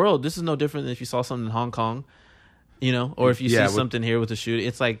today's world, this is no different than if you saw something in Hong Kong, you know, or if you see something here with the shooting.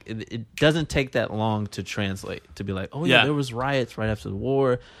 It's like, it doesn't take that long to translate, to be like, oh yeah, there was riots right after the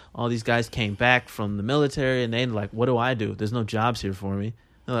war. All these guys came back from the military, and they're like, what do I do? There's no jobs here for me.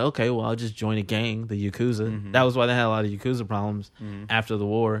 They're like, okay, well, I'll just join a gang, the Yakuza. Mm-hmm. That was why they had a lot of Yakuza problems after the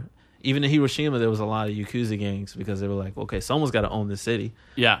war. Even in Hiroshima, there was a lot of Yakuza gangs because they were like, okay, someone's got to own this city.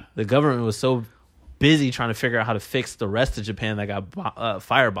 Yeah. The government was so busy trying to figure out how to fix the rest of Japan that got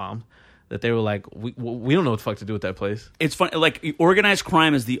firebombed that they were like, we don't know what the fuck to do with that place. It's funny. Like, organized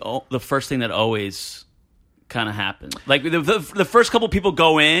crime is the first thing that always kind of happens. Like, the first couple people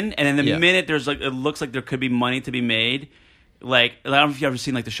go in, and in the minute there's like, it looks like there could be money to be made. Like, I don't know if you've ever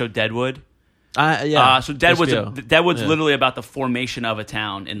seen like the show Deadwood. So Deadwood's HBO. literally about the formation of a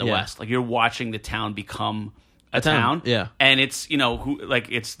town in the West. Like, you're watching the town become a town. Yeah. And it's, you know,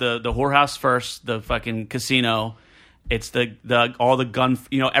 it's the whorehouse first, the fucking casino. It's the all the gun,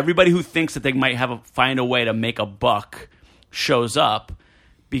 you know, everybody who thinks that they might find a way to make a buck shows up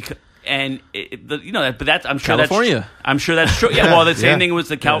because. And but that's I'm sure California. I'm sure that's true. Yeah, well, the same thing was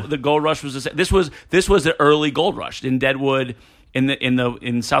the gold rush was the same. This was the early gold rush in Deadwood.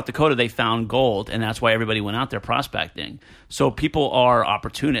 In South Dakota, they found gold, and that's why everybody went out there prospecting. So people are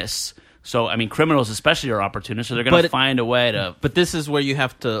opportunists. So I mean, criminals especially are opportunists. So they're going to find a way to. But this is where you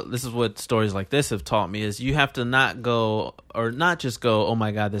have to. This is what stories like this have taught me: is you have to not just go, oh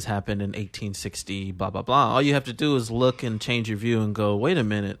my God, this happened in 1860, blah blah blah. All you have to do is look and change your view and go, wait a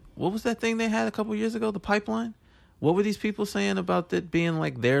minute, what was that thing they had a couple years ago? The pipeline. What were these people saying about it being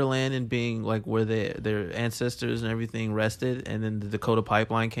like their land and being like where their ancestors and everything rested? And then the Dakota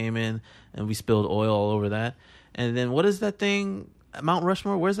pipeline came in and we spilled oil all over that. And then what is that thing? Mount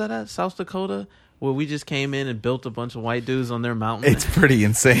Rushmore, where's that at? South Dakota? Where we just came in and built a bunch of white dudes on their mountain. It's pretty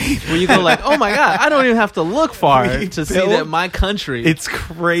insane. Where you go like, oh my God, I don't even have to look far to see that my country. It's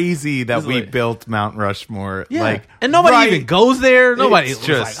crazy that we built Mount Rushmore. Yeah. Like, and nobody even goes there. Nobody's It's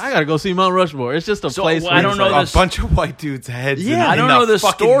just just- I gotta go see Mount Rushmore. It's just a place. I where don't it's know like, this- a bunch of white dudes' heads. Yeah, I don't know the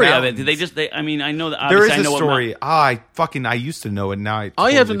fucking story of it. mountains. Did they just? I mean, I know that There obviously is I a know what story. I used to know it. Now all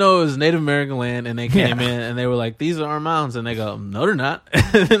you have to know is Native American land, and they came in and they were like, "These are our mountains," and they go, "No, they're not."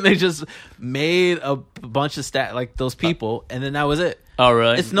 And then they just made a bunch of like those people, and then that was it. Oh,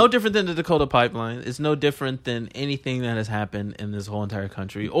 really? It's no different than the Dakota pipeline. It's no different than anything that has happened in this whole entire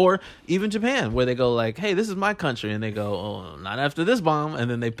country, or even Japan, where they go like, "Hey, this is my country," and they go, "Oh, not after this bomb," and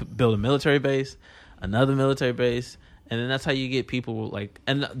then they build a military base, another military base, and then that's how you get people like.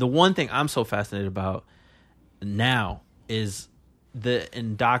 And the one thing I'm so fascinated about now is the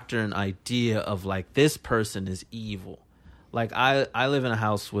indoctrined idea of like this person is evil. Like I live in a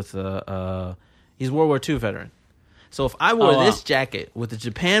house with he's World War II veteran. So if I wore this jacket with the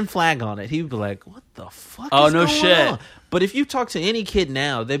Japan flag on it, he would be like, "What the fuck is no going shit. on?" But if you talk to any kid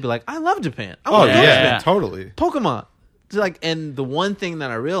now, they'd be like, "I love Japan. I Oh wanna go to yeah, Japan. totally. Pokemon." It's like, and the one thing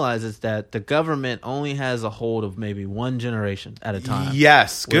that I realize is that the government only has a hold of maybe one generation at a time.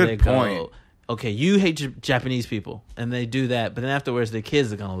 Yes, where good they go, point. okay, you hate Japanese people, and they do that, but then afterwards, the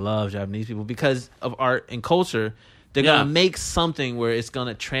kids are gonna love Japanese people because of art and culture. They're gonna make something where it's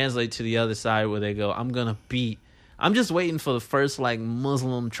gonna translate to the other side, where they go, I'm just waiting for the first like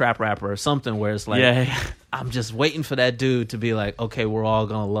Muslim trap rapper or something where it's like, I'm just waiting for that dude to be like, okay, we're all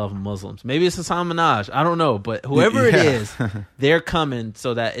gonna love Muslims. Maybe it's Hassan Minaj, I don't know, but whoever it is, they're coming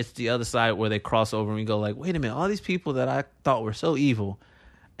so that it's the other side where they cross over and we go like, wait a minute, all these people that I thought were so evil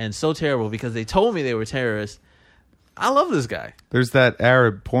and so terrible because they told me they were terrorists. I love this guy. There's that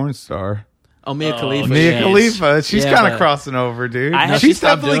Arab porn star. Oh, Mia Khalifa. Mia yes. Khalifa, she's Yeah, kind of but- crossing over, dude. I have to She's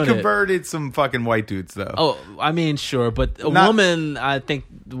stop definitely doing it. converted some fucking white dudes, though. Oh, I mean, sure, but a woman, I think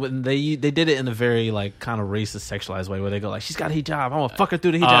when they did it in a very like kind of racist, sexualized way, where they go like, "She's got a hijab, I'm gonna fuck her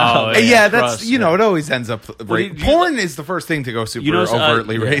through the hijab." Oh, yeah, trust, that's it always ends up. Porn is the first thing to go super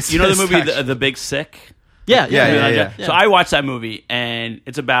overtly racist. You know the movie The Big Sick? Yeah. So I watched that movie, and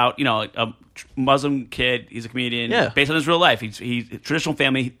it's about a Muslim kid. He's a comedian, based on his real life. He's a traditional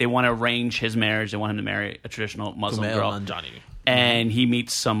family. They want to arrange his marriage. They want him to marry a traditional Muslim Kumail girl. Nanjiani. and he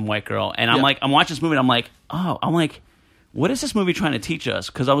meets some white girl, and I'm Yeah. like, I'm watching this movie, and I'm like, what is this movie trying to teach us?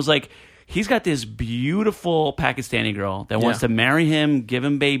 Because I was like, he's got this beautiful Pakistani girl that wants Yeah. to marry him, give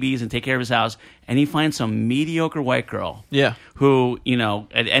him babies, and take care of his house, and he finds some mediocre white girl. Yeah. Who,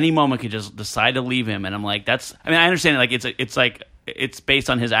 at any moment could just decide to leave him, and I'm like, I understand, like, it's based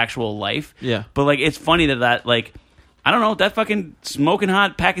on his actual life. Yeah. But, like, it's funny that like, I don't know, that fucking smoking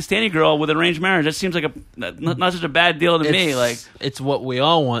hot Pakistani girl with arranged marriage, that seems like not such a bad deal to me. Like, it's what we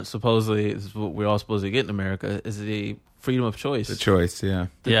all want, supposedly. It's what we're all supposed to get in America, is the freedom of choice. The choice, yeah.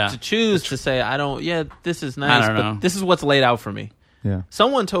 To choose to say, this is nice, don't know. but this is what's laid out for me. Yeah.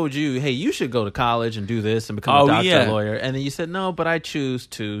 Someone told you, hey, you should go to college and do this and become a doctor, lawyer. And then you said, no, but I choose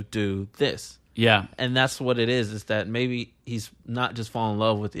to do this. yeah. And that's what it is that maybe he's not just falling in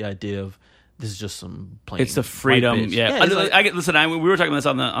love with the idea of this is just some plain It's the freedom. white bitch. Yeah. it's like- Listen, we were talking about this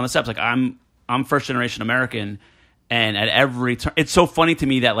on the steps. Like, I'm first generation American, and at every turn, it's so funny to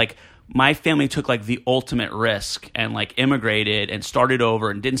me that, like, my family took, like, the ultimate risk and, like, immigrated and started over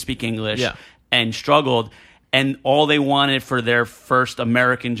and didn't speak English and struggled. And all they wanted for their first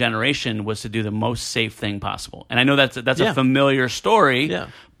American generation was to do the most safe thing possible. And I know that's a familiar story,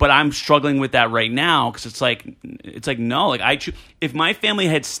 but I'm struggling with that right now because it's like no, like if my family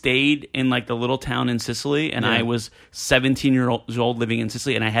had stayed in, like, the little town in Sicily and I was 17 years old living in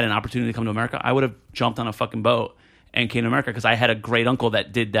Sicily and I had an opportunity to come to America, I would have jumped on a fucking boat and came to America because I had a great uncle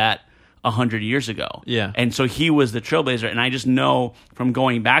that did that 100 years ago. Yeah. And so he was the trailblazer, and I just know from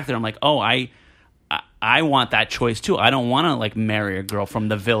going back there, I'm like, oh, I want that choice too. I don't want to, like, marry a girl from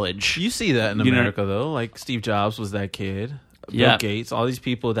the village. You see that in America, though. Like, Steve Jobs was that kid. Bill Gates, all these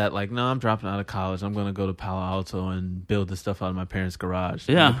people that, like, no, I'm dropping out of college. I'm going to go to Palo Alto and build this stuff out of my parents' garage.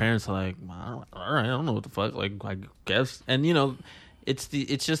 Yeah. And my parents are like, well, all right, I don't know what the fuck. Like, I guess. And,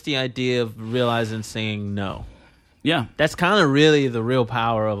 it's just the idea of realizing saying no. Yeah. That's kind of really the real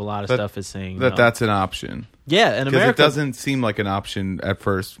power of a lot of stuff is saying no. That's an option. Yeah, in Because America. it doesn't seem like an option at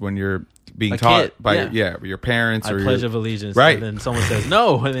first when you're being A taught kid, by yeah. your parents I or pledge your of allegiance. Right. And then someone says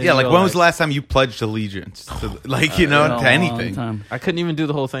no. And then yeah, you like go when was the last time you pledged allegiance to, like, to anything? I couldn't even do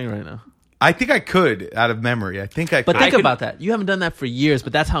the whole thing right now. I think I could out of memory. I think I could. But think about that. You haven't done that for years,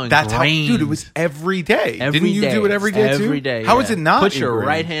 but that's how ingrained. That's how, dude. It was every day. Didn't you do it every day too? Every day. How is it not? Put your ingrained?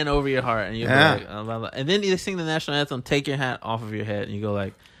 right hand over your heart, and you go Yeah. like, blah, blah, blah. And then you sing the national anthem. Take your hat off of your head, and you go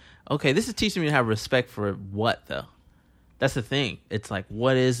like, okay, this is teaching me to have respect for what though? That's the thing. It's like,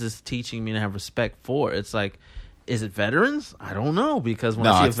 what is this teaching me to have respect for? It's like, is it veterans? I don't know, because when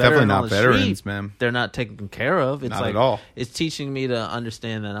No, I see a it's definitely veteran on not the veterans, street, man. they're not taken care of. It's Not like, at all. It's teaching me to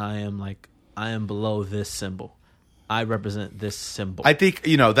understand that I am below this symbol. I represent this symbol. I think,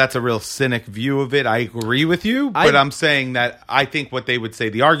 that's a real cynic view of it. I agree with you, but I'm saying that I think what they would say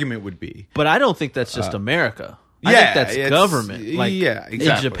the argument would be. But I don't think that's just America. I yeah, think that's government. Like, yeah, exactly.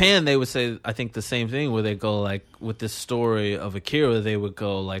 in Japan, they would say, I think, the same thing, where they go, like, with this story of Akira, they would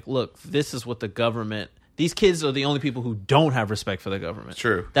go, like, look, this is what the government... These kids are the only people who don't have respect for the government.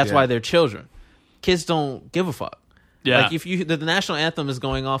 True. That's Yeah. why they're children. Kids don't give a fuck. Yeah. Like, if the national anthem is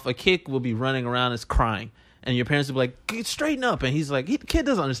going off, a kid will be running around and crying. And your parents will be like, straighten up. And he's like, the kid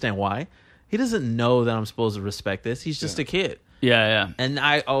doesn't understand why. He doesn't know that I'm supposed to respect this. He's just a kid. Yeah. And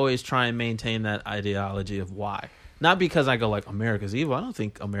I always try and maintain that ideology of why. Not because I go like, America's evil. I don't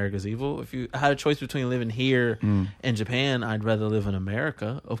think America's evil. If you had a choice between living here and Japan, I'd rather live in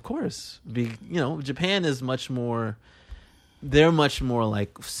America, of course. Japan is much more... They're much more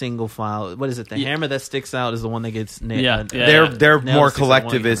like single file. What is it? The hammer that sticks out is the one that gets nailed. They're more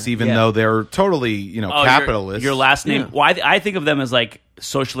collectivist, even though they're totally, capitalist. Your last name. Yeah. Well, I think of them as like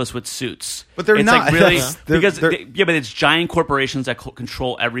socialists with suits, But they're it's not. Like really, That's- they're- but it's giant corporations that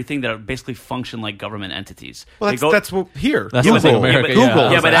control everything that basically function like government entities. Well, that's what here. That's Google, like America, but,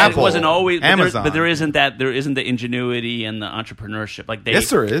 yeah. yeah, but that Apple, wasn't always. Amazon. But there isn't that. There isn't the ingenuity and the entrepreneurship. Like Yes,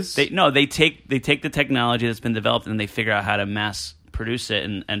 there is. They take the technology that's been developed and they figure out how to mass produce it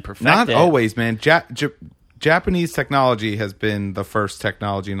and perfect Not it. always, man. Japanese technology has been the first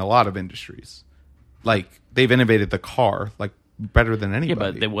technology in a lot of industries. Like, they've innovated the car, like, better than Yeah,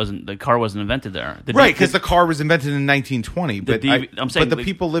 anybody. but the car wasn't invented there. Right, because the car was invented in 1920. But I'm saying but the the-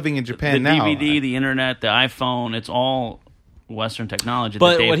 people living in Japan the now, DVD, the internet, the iPhone, it's all Western technology.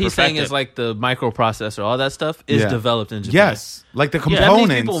 But that they've what he's saying perfected. is like the microprocessor, all that stuff is Yeah. developed in Japan. yes, like the Japanese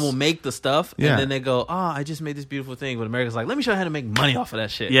components. people will make the stuff, Yeah. and then they go, I just made this beautiful thing. But America's like, let me show you how to make money off of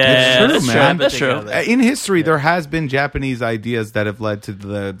that shit. Yeah, It's true, that's man. true. That's true. Together. In history, there has been Japanese ideas that have led to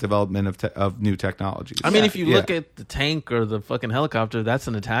the development of new technologies. I mean, if you Yeah. look at the tank or the fucking helicopter, that's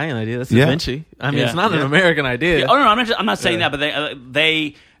an Italian idea. That's Yeah. Da Vinci. I mean, Yeah. it's not an Yeah. American idea. Oh no, I'm not saying that, but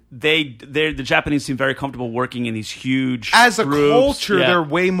the Japanese seem very comfortable working in these huge As a groups. culture, Yeah. they're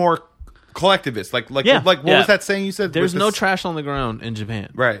way more collectivist. Like what Yeah. was that saying you said? There's With no this- trash on the ground in Japan.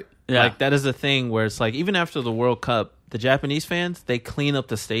 Right. Yeah. Like that is a thing where it's like even after the World Cup, the Japanese fans they clean up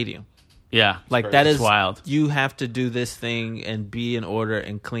the stadium. Yeah, Like that It's is wild. You have to do this thing and be in order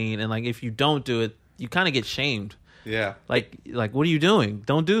and clean. And like if you don't do it, you kind of get shamed. Yeah. Like what are you doing?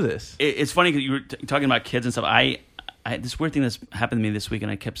 Don't do this. It's funny because you were talking about kids and stuff. I this weird thing that's happened to me this week,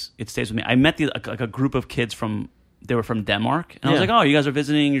 and it stays with me. I met a group of kids they were from Denmark, and I was Yeah. like, oh, you guys are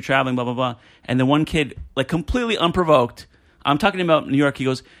visiting, you're traveling, blah blah blah. And the one kid, like completely unprovoked, I'm talking about New York. He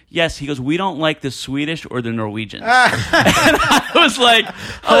goes, yes. He goes, we don't like the Swedish or the Norwegians. And I was like,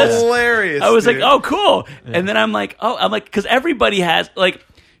 oh, that's Hilarious. I was dude. like, oh, cool. And then I'm like, because everybody has like,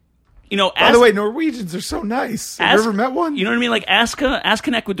 By the way, Norwegians are so nice. Have you ever met one? You know what I mean? Like, ask an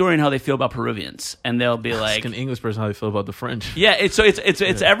Ecuadorian how they feel about Peruvians, and they'll be like, Ask an English person how they feel about the French. yeah.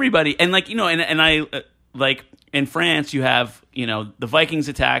 It's everybody, and like and I like in France, you have the Vikings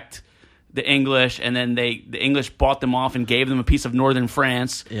attacked the English, and then the English bought them off and gave them a piece of northern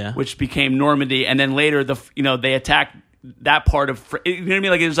France, Yeah. which became Normandy, and then later they attacked that part of you know what I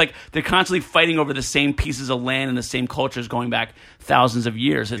mean? Like it was like they're constantly fighting over the same pieces of land and the same cultures going back thousands of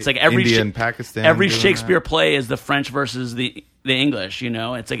years. It's like every India and Pakistan every doing Shakespeare play is the French versus the English.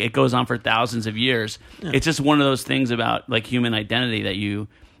 It's like it goes on for thousands of years. It's just one of those things about like human identity that you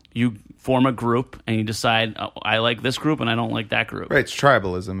form a group and you decide I like this group and I don't like that group. Right, it's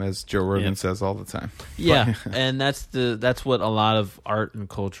tribalism, as Joe Rogan says all the time. Yeah, and that's what a lot of art and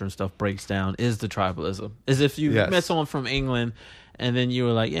culture and stuff breaks down is the tribalism. Is if you Yes. met someone from England and then you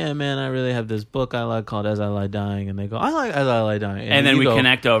were like, yeah, man, I really have this book I like called As I Lie Dying, and they go, I like As I Lie Dying, And then you we go,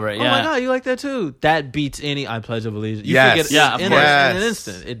 connect over it. Oh Yeah. my god, you like that too? That beats any I Pledge of Allegiance. You Yes. forget Yeah, of in, course. in an Yes.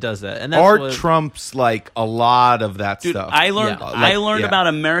 instant. It does that, and that's Art what, trumps like a lot of that Dude, stuff. I learned Yeah. I learned yeah. about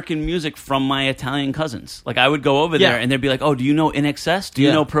American music from my Italian cousins. Like I would go over Yeah. there and they'd be like, "Oh, do you know In Excess? Do you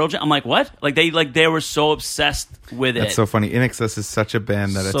Yeah. know Pearl Jam?" I'm like, "What?" Like they were so obsessed with That's it. so funny. In Excess is such a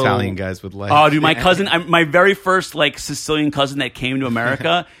band that So- Italian guys would like. Oh, dude, my cousin, my very first like Sicilian cousin that came to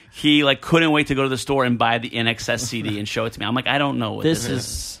America, he like couldn't wait to go to the store and buy the In Excess CD and show it to me. I'm like, I don't know what this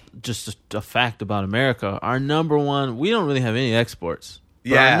is just a fact about America. Our number one, we don't really have any exports.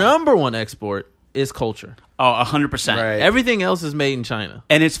 But Yeah. our number one export is culture. Oh, 100%. Right. Everything else is made in China.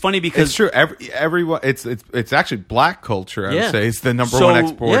 And it's funny because It's true. Everyone. It's actually black culture. I Yeah. would say it's the number So, one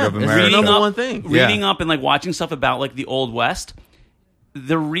export yeah, of it's the America. number one thing. reading up and like watching stuff about like the Old West,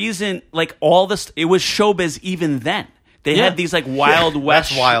 the reason like all this, it was showbiz even then. They Yeah. had these like Wild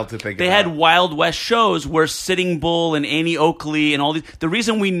West. That's wild to think They about. had Wild West shows where Sitting Bull and Annie Oakley and all these. The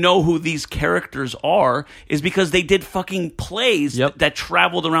reason we know who these characters are is because they did fucking plays Yep. that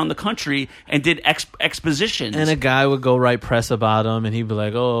traveled around the country and did expositions. And a guy would go write press about him, and he'd be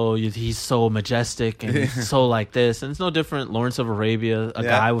like, "Oh, he's so majestic, and he's so like this." And it's no different. Lawrence of Arabia, a Yeah.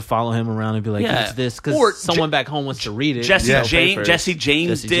 guy would follow him around and be like, Yeah. "It's this," Or because someone back home wants to read it. Jesse They'll pay for it. Jesse James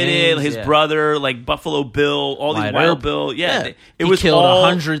Jesse did James, it. His yeah. brother, like Buffalo Bill, all these Wyatt Wild Earp. Bill. Yeah, He it was killed all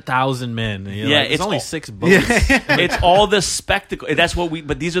 100,000 men. And you're Yeah, like, it's it's only all- 6 books. It's all the spectacle. That's what we.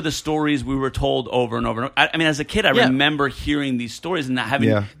 But these are the stories we were told over and over. And over. I mean, as a kid, I Yeah. remember hearing these stories and not having,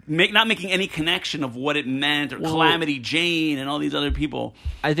 Yeah. not making any connection of what it meant, or Calamity Jane and all these other people.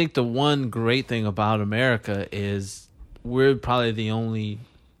 I think the one great thing about America is we're probably the only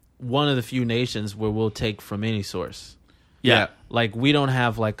one of the few nations where we'll take from any source. Yeah. Like we don't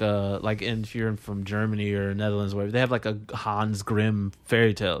have like if you're from Germany or Netherlands, or whatever, they have like a Hans Grimm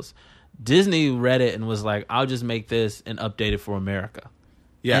fairy tales. Disney read it and was like, "I'll just make this and update it for America."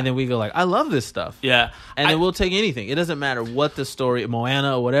 Yeah. And then we go like, "I love this stuff." Yeah. And then we'll take anything. It doesn't matter what the story,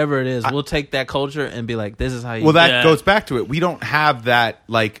 Moana or whatever it is. We'll take that culture and be like, "This is how you." Well, that Yeah. goes back to it. We don't have that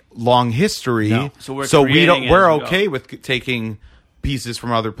like long history, No. So we're we creating don't. it We're as we go. okay with taking pieces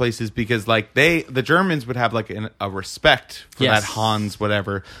from other places because like the Germans would have like a respect for Yes. that Hans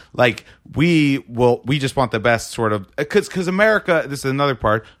whatever. Like we just want the best sort of because America. This is another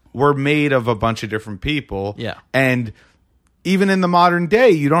part. We're made of a bunch of different people. Yeah. And even in the modern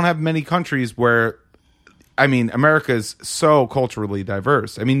day, you don't have many countries where. I mean, America is so culturally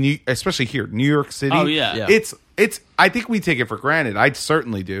diverse. I mean, especially here, New York City. Oh, yeah. Yeah. It's. I think we take it for granted. I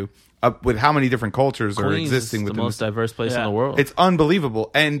certainly do. With how many different cultures are Queens existing is the within most diverse place in Yeah. the world. It's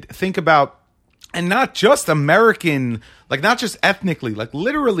unbelievable. And think about, and not just American, like not just ethnically, like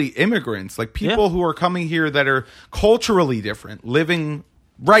literally immigrants, like people Yeah. who are coming here that are culturally different, living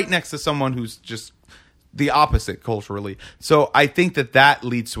right next to someone who's just the opposite culturally. So I think that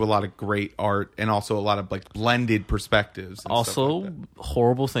leads to a lot of great art and also a lot of like blended perspectives. And stuff Also, like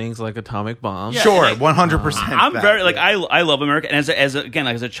horrible things like atomic bombs. that. Sure, 100%. I'm very like I love America, and as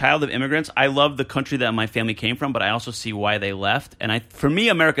a child of immigrants, I love the country that my family came from, but I also see why they left. And for me,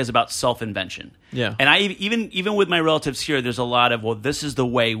 America is about self-invention. Yeah. And I even with my relatives here, there's a lot of, well, this is the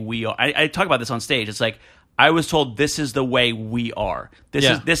way we are. I talk about this on stage. It's like, I was told this is the way we are.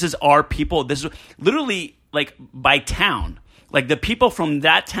 This is our people. This is literally like by town. Like the people from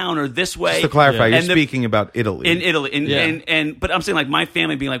that town are this way. Just to clarify, And you're speaking about Italy. in Italy, and but I'm saying like my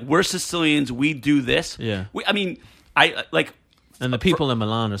family being like, we're Sicilians, we do this. Yeah. I mean, I like. And the people in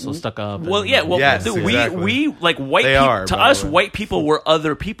Milan are so stuck up. Well, yeah. Well, Yes, we exactly. like white They people. are, To by the us, way. white people were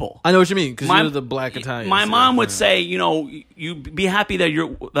other people. I know what you mean because My- you're the black Italians. My Yeah. mom would say, you know, you be happy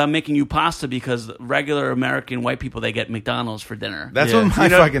that I'm making you pasta because regular American white people, they get McDonald's for dinner. That's Yeah. what my You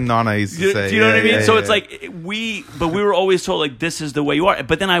know- fucking nana used to say. Do you know what I mean? Yeah, So yeah, it's yeah. like we were always told like this is the way you are.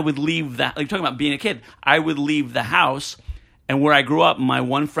 But then I would leave that. Like talking about being a kid, I would leave the house. And where I grew up, my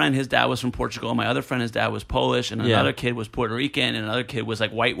one friend, his dad was from Portugal. My other friend, his dad was Polish, and Yeah. another kid was Puerto Rican, and another kid was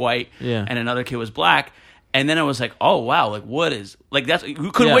like white, Yeah. and another kid was black. And then I was like, oh wow, like what is like that's you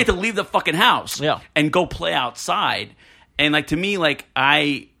couldn't Yeah. wait to leave the fucking house Yeah. and go play outside. And like to me, like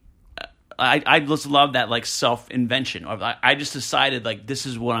I just love that like self-invention. I just decided like this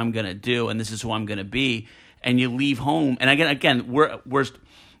is what I'm gonna do and this is who I'm gonna be. And you leave home, and again,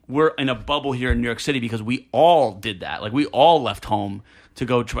 we're in a bubble here in New York City because we all did that. Like we all left home to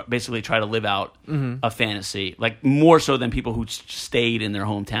go basically try to live out a fantasy, like more so than people who stayed in their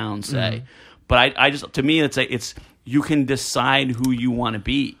hometown say. But I just to me it's you can decide who you want to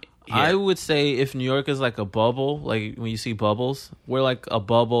be. Here. I would say if New York is like a bubble, like when you see bubbles, we're like a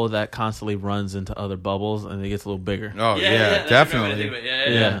bubble that constantly runs into other bubbles and it gets a little bigger. Oh yeah, that's definitely. a good way to think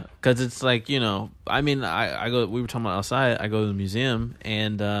of it. Yeah. Because it's like, you know, I mean, I go. We were talking about outside. I go to the museum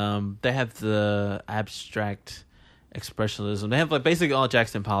and they have the abstract expressionism. They have like basically all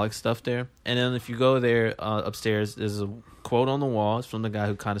Jackson Pollock stuff there. And then if you go there upstairs, there's a quote on the wall. It's from the guy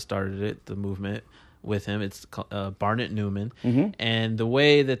who kind of started it, the movement with him. It's Barnett Newman. And the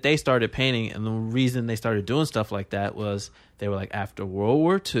way that they started painting and the reason they started doing stuff like that was they were like, after World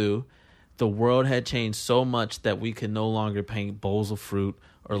War II, the world had changed so much that we could no longer paint bowls of fruit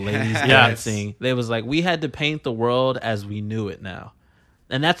or ladies dancing. They was like, we had to paint the world as we knew it now.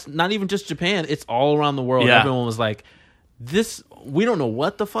 And that's not even just Japan. It's all around the world. Yeah. Everyone was like, this, we don't know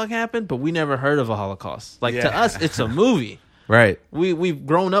what the fuck happened, but we never heard of a Holocaust. Like to us, it's a movie. Right. We've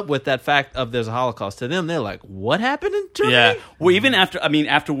grown up with that fact of there's a Holocaust. To them, they're like, what happened in Germany? Yeah. Well, even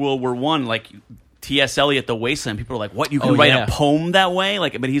after World War One, like T.S. Eliot, The Wasteland, people are like, what? You can Oh, write yeah. a poem that way?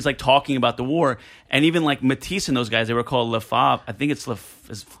 Like, but he's like talking about the war. And even like Matisse and those guys, they were called Le Fauve. I think it's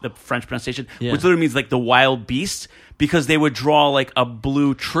is the French pronunciation, Yeah. which literally means like the wild beast, because they would draw like a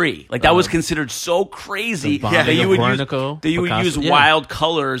blue tree. Like that was considered so crazy The Bonnets that you of would Guernica, use Picasso. Yeah. wild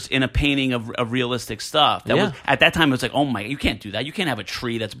colors in a painting of realistic stuff. That Yeah. was at that time it was like, oh my, you can't do that. You can't have a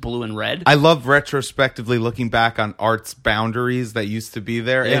tree that's blue and red. I love retrospectively looking back on art's boundaries that used to be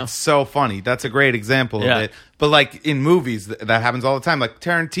there. Yeah. It's so funny. That's a great example Yeah. of it. But like in movies, that happens all the time. Like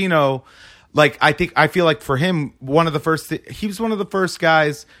Tarantino, like I feel like for him, he was one of the first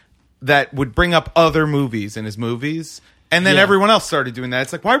guys that would bring up other movies in his movies. And then Yeah. everyone else started doing that.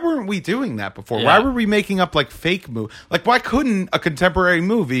 It's like, why weren't we doing that before? Yeah. Why were we making up like fake movies? Like, why couldn't a contemporary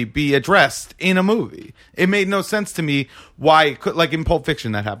movie be addressed in a movie? It made no sense to me why, like in Pulp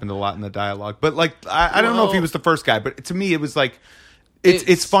Fiction, that happened a lot in the dialogue. But like, I don't know if he was the first guy, but to me, it was like,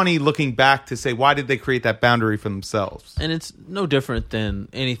 it's funny looking back to say, why did they create that boundary for themselves? And it's no different than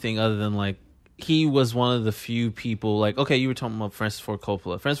anything other than like he was one of the few people like, okay, you were talking about Francis Ford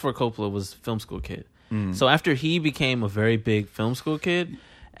Coppola. Francis Ford Coppola was a film school kid. So after he became a very big film school kid,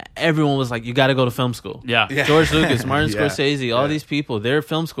 everyone was like, you got to go to film school. Yeah. George Lucas, Martin Yeah. Scorsese, all these people, they're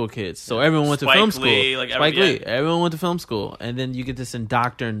film school kids. So everyone went to Spike film school. Lee, like Spike every- Lee, everyone went to film school. And then you get this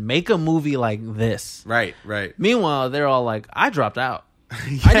indoctrination, make a movie like this. Right. Meanwhile, they're all like, I dropped out.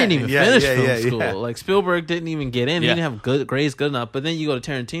 I didn't even finish film school. yeah. Like Spielberg didn't even get in. He Yeah. didn't have good grades good enough. But then you go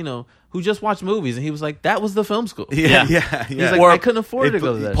to Tarantino, who just watched movies, and he was like, "That was the film school." Yeah. He's like, Or I couldn't afford to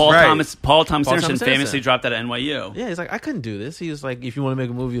go to that. Paul Right. Thomas Anderson Thomas famously Anderson. dropped out of NYU. Yeah, he's like, I couldn't do this. He was like, if you want to make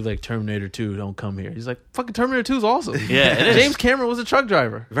a movie like Terminator 2, don't come here. He's like, fucking Terminator 2 is awesome. Yeah, it is. James Cameron was a truck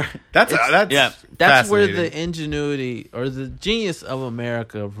driver. That's yeah. That's where fascinating. the ingenuity or the genius of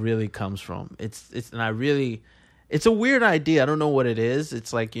America really comes from. It's a weird idea. I don't know what it is.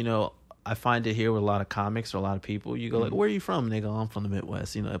 It's like, you know, I find it here with a lot of comics or a lot of people. You go like, where are you from? And they go, I'm from the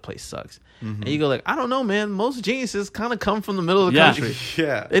Midwest. You know, that place sucks. And you go like, I don't know, man. Most geniuses kind of come from the middle of the country.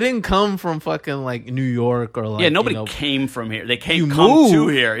 Yeah. They didn't come from fucking like New York or like, Yeah, nobody you know, came from here. They you come moved. to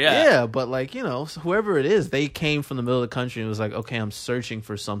here. Yeah. Yeah, but like, you know, so whoever it is, they came from the middle of the country and was like, okay, I'm searching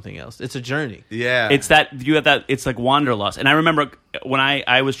for something else. It's a journey. Yeah. It's that you have that. It's like wanderlust. And I remember when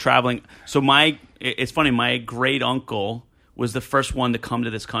I was traveling. So it's funny. My great uncle was the first one to come to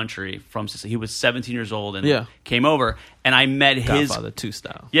this country from Sicily. He was 17 years old and came over. And I met his Godfather 2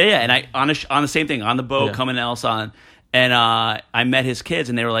 style. Yeah. And I on the same thing on the boat coming to El San. And I met his kids,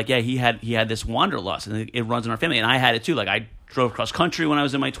 and they were like, "Yeah, he had this wanderlust, and it runs in our family." And I had it too. Like I drove cross country when I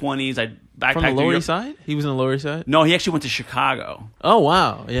was in my 20s. I backpacked From the Lower through East Side? He was in the Lower East Side? No, he actually went to Chicago. Oh,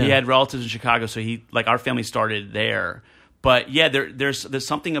 wow. Yeah. He had relatives in Chicago, so our family started there. But yeah, there's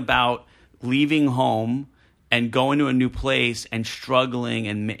something about leaving home and going to a new place and struggling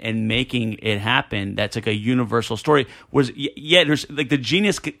and making it happen. That's like a universal story. There's like the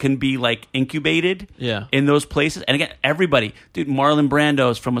genius can be like incubated in those places. And again, everybody, dude, Marlon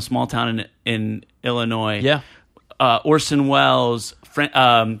Brando's from a small town in Illinois. Yeah. Orson Welles,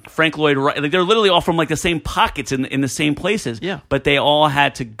 Frank Lloyd Wright. Like they're literally all from like the same pockets in the same places. Yeah. But they all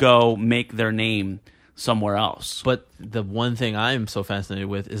had to go make their name somewhere else. But the one thing I'm so fascinated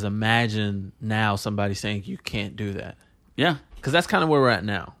with is imagine now somebody saying you can't do that. Yeah. Because that's kind of where we're at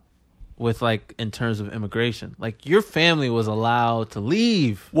now with like in terms of immigration. Like your family was allowed to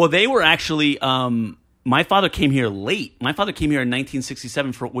leave. Well, they were actually my father came here late. My father came here in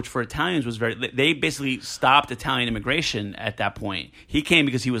 1967, which for Italians was they basically stopped Italian immigration at that point. He came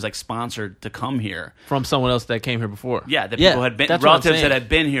because he was like sponsored to come here. From someone else that came here before. Yeah, that people had been, relatives that had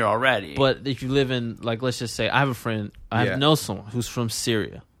been here already. But if you live in, like, let's just say, I have a friend, I know someone who's from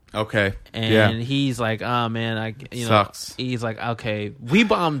Syria. Okay. And he's like, oh man, sucks. He's like, okay, we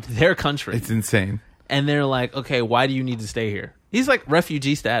bombed their country. It's insane. And they're like, okay, why do you need to stay here? He's like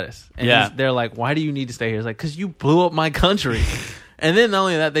refugee status. And they're like, why do you need to stay here? He's like, because you blew up my country. And then not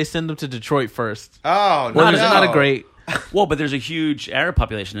only that, they send them to Detroit first. Oh, no. Not a great... Well, but there's a huge Arab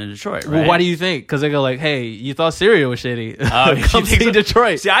population in Detroit, right? Well, why do you think? Because they go like, hey, you thought Syria was shitty. Come see so?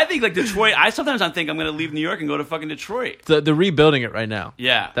 Detroit. See, I think like Detroit, sometimes I think I'm going to leave New York and go to fucking Detroit. They're rebuilding it right now.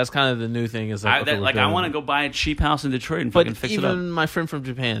 Yeah. That's kind of the new thing. Is like, I want to go buy a cheap house in Detroit and fucking fix it up. Even my friend from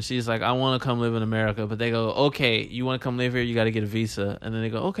Japan, she's like, I want to come live in America. But they go, okay, you want to come live here? You got to get a visa. And then they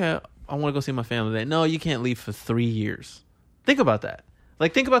go, okay, I want to go see my family. They no, you can't leave for 3 years. Think about that.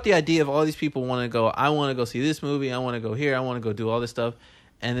 Like, think about the idea of all these people want to go, I want to go see this movie, I want to go here, I want to go do all this stuff.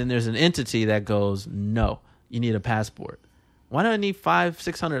 And then there's an entity that goes, no, you need a passport. Why do I need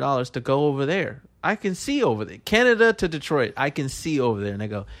 $500-$600 to go over there? I can see over there. Canada to Detroit, I can see over there. And they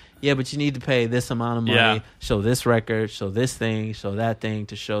go, yeah, but you need to pay this amount of money, show this record, show this thing, show that thing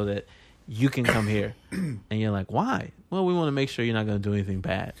to show that you can come here. And you're like, why? Well, we want to make sure you're not going to do anything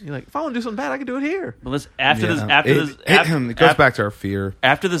bad. You're like, if I want to do something bad, I can do it here. Well, it goes back to our fear.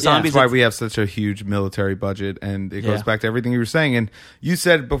 After the zombies, that's why we have such a huge military budget, and it goes back to everything you were saying. And you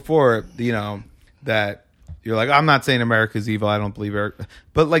said before, that you're like, I'm not saying America's evil. I don't believe it,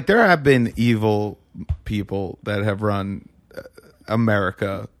 but like there have been evil people that have run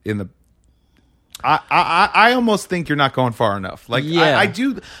America in the. I almost think you're not going far enough. Like I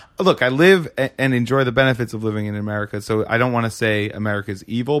do. Look, I live and enjoy the benefits of living in America, so I don't want to say America's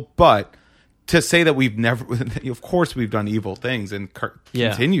evil, but to say that we've never, of course, we've done evil things and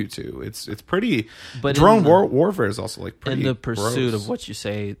continue to. It's pretty. But drone warfare is also like pretty. In the pursuit gross. of what you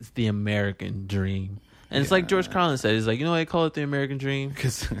say, it's the American dream, and it's like George Carlin said. He's like, you know why they call it the American dream?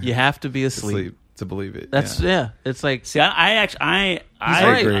 Because you have to be asleep to believe it. That's It's like, see, I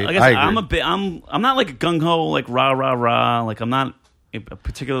agree. Like I said, I'm not like a gung ho like rah rah rah. Like I'm not a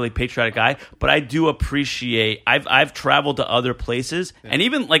particularly patriotic guy, but I do appreciate. I've traveled to other places and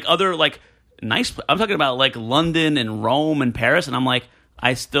even like other like nice. I'm talking about like London and Rome and Paris, and I'm like,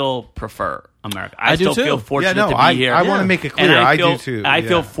 I still prefer America. I still feel fortunate to be here. I want to make it clear. I do too. I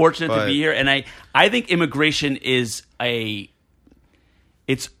feel fortunate to be here, and I think immigration is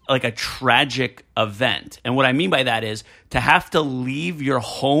it's like a tragic event. And what I mean by that is to have to leave your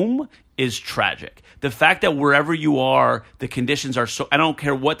home is tragic. The fact that wherever you are, the conditions are so, I don't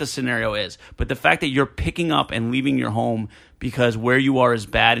care what the scenario is, but the fact that you're picking up and leaving your home because where you are is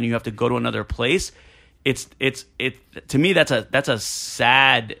bad and you have to go to another place, it's to me that's a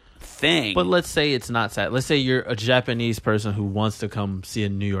sad thing. But let's say it's not sad. Let's say you're a Japanese person who wants to come see a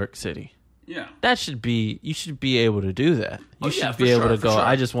New York City. Yeah. that should be, you should be able to do that. You should be able to go,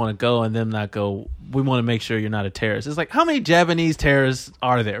 I just want to go, and them not go, we want to make sure you're not a terrorist. It's like, how many Japanese terrorists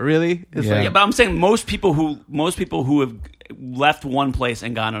are there, really? It's Yeah. like, Yeah, but I'm saying most people who have left one place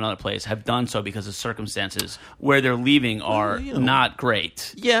and gone another place have done so because of circumstances where they're leaving are not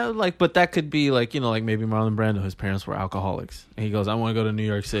great. yeah, like, but that could be like, like maybe Marlon Brando, his parents were alcoholics, and he goes, I want to go to New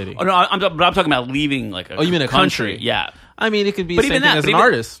York City. Oh no, I'm talking about leaving like You mean a country? Yeah. I mean, it could be But the even same thing that, as an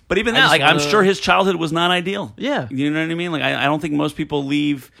artist. But even I that, just like, I'm wanna- sure his childhood was not ideal. Yeah. You know what I mean? Like, I don't think most people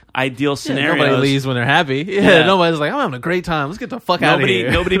leave ideal Yeah, scenarios. nobody leaves when they're happy. Yeah. Nobody's like, I'm having a great time. Let's get the fuck out of here.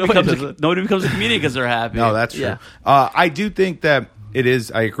 Nobody becomes does a, it. nobody becomes a comedian because they're happy. No, that's true. Yeah. I do think that it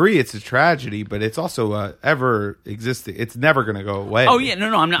is. I agree. It's a tragedy, but it's also ever existing. It's never going to go away. Oh yeah,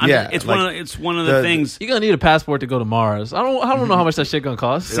 no, I'm not. Yeah, it's like, it's one of the things. You're gonna need a passport to go to Mars. I don't know how much that shit gonna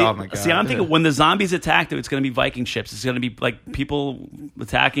cost. Oh my god. See, I'm thinking when the zombies attack, it's going to be Viking ships. It's going to be like people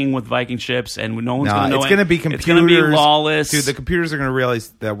attacking with Viking ships, and no one's going to know. It's going to be computers. It's going to be lawless. Dude, the computers are going to realize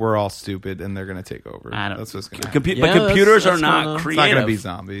that we're all stupid, and they're going to take over. I don't- That's what's going to happen. Yeah, but computers that's are not kinda- It's creative. not going to be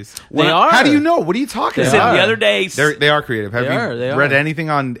zombies. They are. How do you know? What are you talking Listen, about? the other day, They are creative. Have They you are. read anything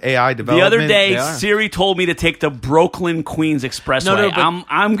on AI the development? other day, They are. Siri told me to take the Brooklyn Queens Expressway. No, but-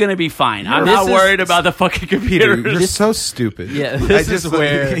 I'm going to be fine. I'm This not is- worried about the fucking Peter, computers. you're so stupid. Yeah, I this just is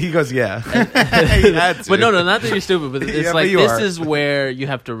where- he goes, yeah. He had to. But no, not that you're stupid. But it's Yeah, but like you this are. is where you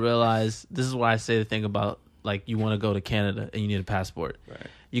have to realize. This is why I say the thing about like you want to go to Canada and you need a passport. Right.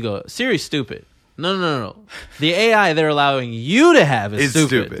 You go, Siri's stupid. No. The AI they're allowing you to have is It's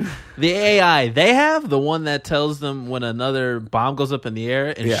stupid. stupid. The AI they have, the one that tells them when another bomb goes up in the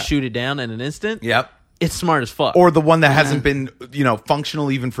air and Yeah. shoot it down in an instant. Yep. It's smart as fuck. Or the one that hasn't been, functional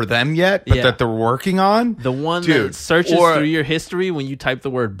even for them yet, but Yeah. that they're working on. the one Dude, that searches or- through your history when you type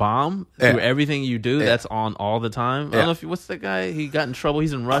the word bomb Yeah. through everything you do. Yeah. That's on all the time. I Yeah. don't know if what's that guy? He got in trouble.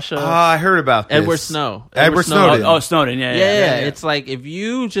 He's in Russia. I heard about this. Edward Snow. Edward Snowden. Oh, Snowden. Yeah. Yeah, it's like if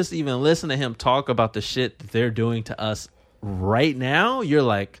you just even listen to him talk about the shit that they're doing to us right now, you're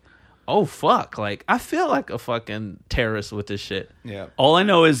like, oh fuck, like I feel like a fucking terrorist with this shit. Yeah. All I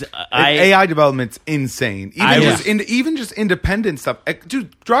know is AI development's insane. Even just independent stuff.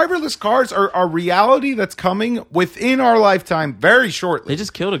 Dude, driverless cars are a reality that's coming within our lifetime very shortly. They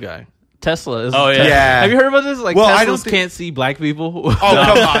just killed a guy. Tesla is. Oh, yeah. Yeah. Have you heard about this? Like Well, I Teslas don't think- can't see black people. Oh, come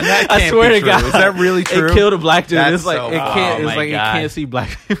on. That can't I swear be to true. God, Is that really true? It killed a black dude. That's It's like so it wild. can't. Oh, It's my like God. it can't see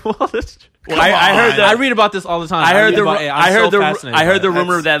black people. That's true. Well, I heard that. I read about this all the time. I heard the. I'm I heard so the. fascinated I heard by the it.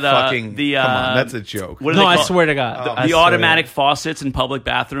 rumor that fucking, the. come on, that's a joke. What do No, they I call- swear to God. I The swear to automatic God. faucets in public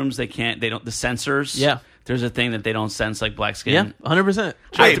bathrooms. They can't. They don't. The sensors. Yeah. There's a thing that they don't sense like black skin. Yeah, 100%.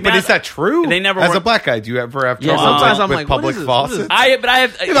 Wait, but is that true? They never As were- a black guy, do you ever have Yeah, trouble sometimes I'm with like, what public is this? What is faucets? this? I have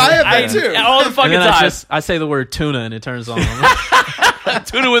that too. All the And fucking then time. I say the word tuna and it turns on.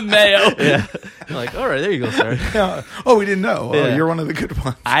 Tuna with mayo. Yeah. I'm like, all right, there you go, sir. Yeah. Oh, we didn't know. Oh, Yeah. you're one of the good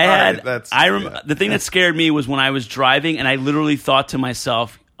ones. I All had. right, that's, The thing that scared me was when I was driving and I literally thought to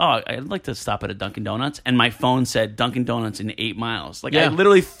myself, "Oh, I'd like to stop at a Dunkin' Donuts," and my phone said Dunkin' Donuts in 8 miles. Like I Yeah.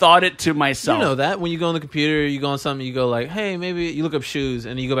 literally thought it to myself. You know that when you go on the computer, you go on something, you go like, hey, maybe you look up shoes,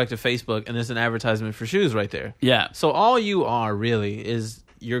 and you go back to Facebook, and there's an advertisement for shoes right there. Yeah. So all you are really is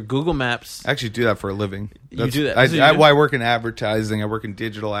your Google Maps. I actually do that for a living. You do that? I, So you I, do? well, I work in advertising. I work in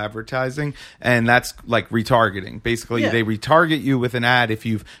digital advertising, and that's like retargeting. Basically, Yeah. they retarget you with an ad if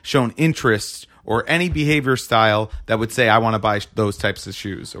you've shown interest or any behavior style that would say, I want to buy those types of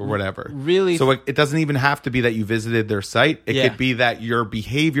shoes or whatever. Really? So it doesn't even have to be that you visited their site. It Yeah. could be that your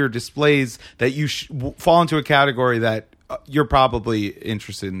behavior displays that you fall into a category that you're probably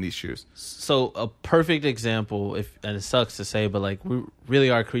interested in these shoes. So a perfect example, and it sucks to say, but like we really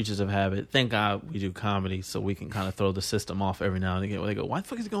are creatures of habit. Thank God we do comedy, so we can kind of throw the system off every now and again. Where they go, "Why the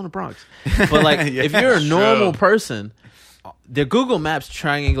fuck is he going to Bronx?" But like, Yeah, if you're a true. normal person, the Google Maps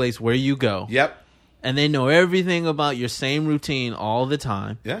triangulates where you go. Yep. And they know everything about your same routine all the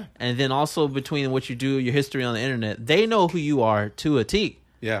time. Yeah. And then also between what you do, your history on the internet, they know who you are to a T.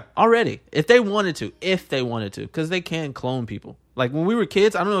 Yeah. Already. If they wanted to. Because they can clone people. Like when we were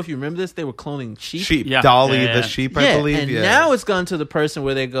kids, I don't know if you remember this, they were cloning sheep. Sheep. Yeah. Dolly Yeah. the sheep, I believe. And yeah. now it's gone to the person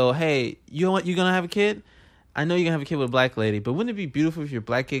where they go, hey, you know what, you going to have a kid? I know you're going to have a kid with a black lady, but wouldn't it be beautiful if your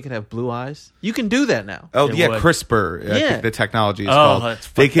black kid could have blue eyes? You can do that now. Oh, It yeah, would. CRISPR. I Yeah. think the technology is Oh, called. that's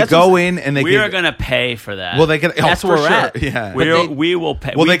They fuck- could that's go what's- in and they We could. are going to pay for that. Well, they could. Oh, That's for where we're sure. at. Yeah. we will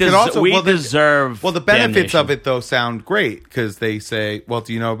pay. Well, we they could also. we well, they- deserve. Well, the benefits damnation. of it though sound great because they say, "Well,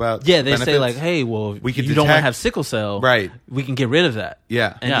 do you know about?" Yeah, they say benefits? like, hey, well, We could you don't want to detect- have sickle cell. Right. We can get rid of that.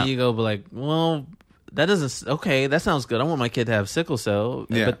 Yeah. And Yeah. then you go, but like, well, that doesn't okay. That sounds good. I want my kid to have sickle cell.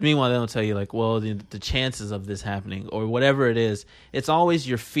 Yeah. But meanwhile, they don't tell you like, well, the chances of this happening or whatever it is. It's always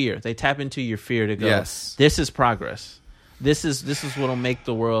your fear. They tap into your fear to go. Yes. This is progress. This is what'll make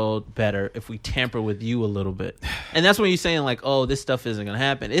the world better if we tamper with you a little bit. And that's when you're saying like, oh, this stuff isn't gonna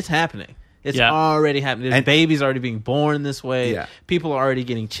happen. It's happening. It's already happening. There's babies already being born this way. Yeah. People are already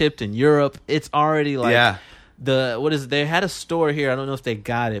getting chipped in Europe. It's already like. Yeah. They had a store here. I don't know if they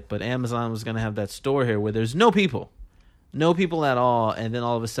got it, but Amazon was going to have that store here where there's no people at all, and then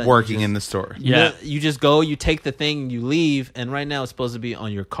all of a sudden Working in the store. Yeah. you just go, you take the thing, you leave, and right now it's supposed to be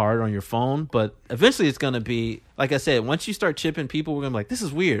on your card on your phone, but eventually it's going to be like I said. Once you start chipping people, we're going to be like, this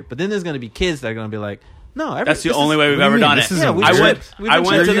is weird. But then there's going to be kids that are going to be like, no, That's the only way we've ever done it. This isn't I weird. went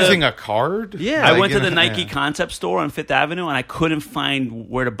You're to the using a card? Yeah. I Like, went to you the know, Nike yeah. concept store on Fifth Avenue, and I couldn't find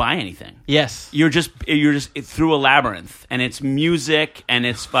where to buy anything. Yes. You're just through a labyrinth, and it's music and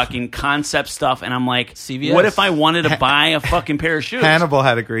it's fucking concept stuff, and I'm like, CVS. what if I wanted to buy a fucking pair of shoes? Hannibal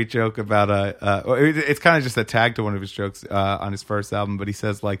had a great joke about it's kind of just a tag to one of his jokes on his first album, but he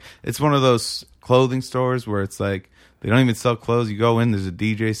says like it's one of those clothing stores where it's like they don't even sell clothes. You go in, there's a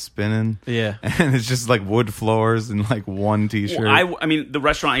DJ spinning, Yeah. and it's just like wood floors and like one T-shirt. Well, I mean, the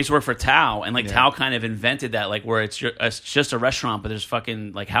restaurant I used to work for, Tao, and like Tao kind of invented that, like where it's just a restaurant, but there's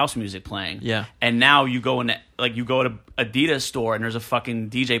fucking like house music playing. Yeah. And now you go to Adidas store and there's a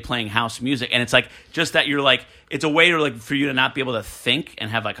fucking DJ playing house music, and it's like just that you're like it's a way to like for you to not be able to think and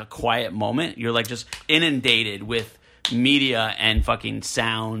have like a quiet moment. You're like just inundated with media and fucking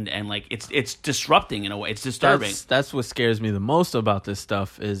sound, and like it's disrupting in a way. It's disturbing. That's what scares me the most about this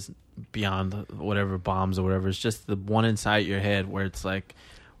stuff is beyond whatever bombs or whatever. It's just the one inside your head where it's like,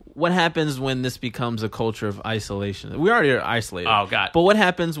 what happens when this becomes a culture of isolation? We already are isolated. Oh, God. But what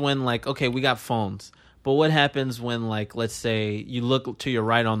happens when like, okay, we got phones. But what happens when, like, let's say you look to your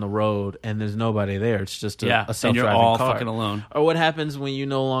right on the road and there's nobody there? It's just a and self-driving you're all car. fucking alone. Or what happens when you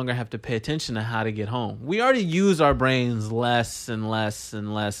no longer have to pay attention to how to get home? We already use our brains less and less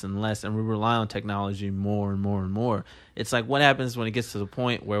and less and less, and we rely on technology more and more and more. It's like, what happens when it gets to the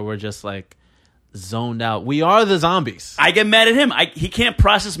point where we're just, like, zoned out? We are the zombies. I get mad at him. He can't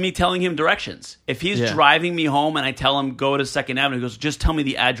process me telling him directions. If he's Yeah. driving me home and I tell him go to 2nd Avenue, he goes, just tell me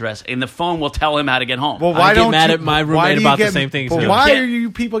the address, and the phone will tell him how to get home. Well, I why get don't mad you, at my why roommate do you about the get- same things But too. why Yeah. are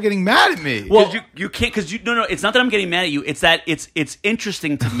you people getting mad at me? Well, you can't because no. It's not that I'm getting mad at you. It's that it's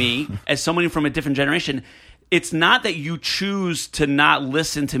interesting to me as someone from a different generation. It's not that you choose to not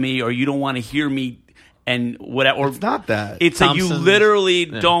listen to me or you don't want to hear me and whatever. Or it's not that. It's that you Thompson's- literally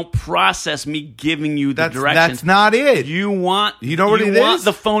yeah. don't process me giving you the that's directions. not it. You want You know what it want is?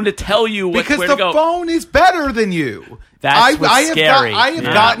 the phone to tell you Because where the to go. phone is better than you. That's what's scary. I have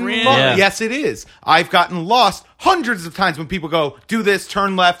Not gotten really. lost. Yeah. Yes, it is. I've gotten lost hundreds of times when people go, do this,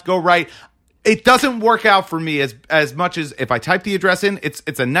 turn left, go right. It doesn't work out for me as much as if I type the address in, it's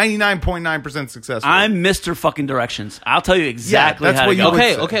a 99.9% success rate. I'm Mr. fucking Directions. I'll tell you exactly that's how what to you go.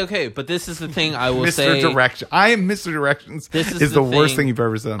 would say. Okay. But this is the thing I will Mr. say. Direction. I am Mr. Directions. This is the worst thing thing you've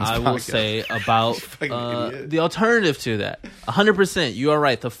ever said on this I podcast. will say about Fucking idiot. the alternative to that. 100%. You are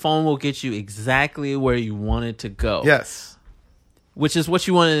right. The phone will get you exactly where you want it to go. Yes. Which is what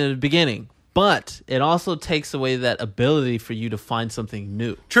you wanted in the beginning. But it also takes away that ability for you to find something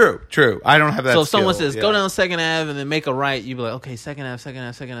new. True. I don't have that So if someone skill, says, go down 2nd Ave and then make a right, you'd be like, okay, 2nd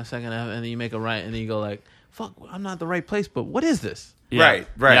Ave, and then you make a right, and then you go like, fuck, I'm not at the right place, but what is this? Yeah. Right.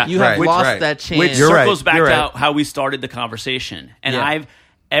 Yeah. You have right, lost right. that chance. Which You're circles right, back you're to right. how we started the conversation. And Yeah.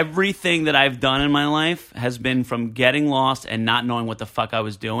 everything that I've done in my life has been from getting lost and not knowing what the fuck I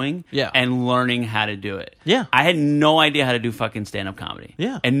was doing, Yeah. and learning how to do it. Yeah. I had no idea how to do fucking stand-up comedy.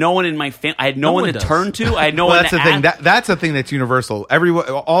 Yeah. And no one in my family, I had no, No one one to does. turn to. I had no Well, one that's to the thing. ask. That's a thing that's universal. Everyone,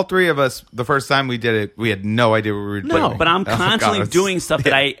 all three of us, the first time we did it, we had no idea what we were doing. But I'm Oh, constantly God, doing stuff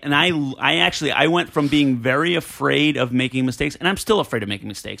that yeah. I went from being very afraid of making mistakes, and I'm still afraid of making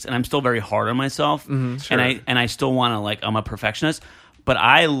mistakes, and I'm still very hard on myself, Sure. and I still want to, like, I'm a perfectionist, but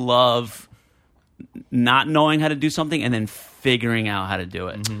I love not knowing how to do something and then figuring out how to do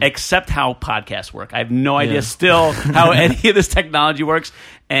it. Except how podcasts work. I have no idea Yeah. still how any of this technology works.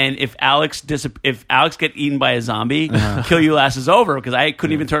 And if Alex get eaten by a zombie, Kill You Last is over because I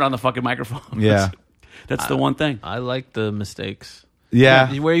couldn't even turn on the fucking microphone. Yeah. That's the one thing. I like the mistakes.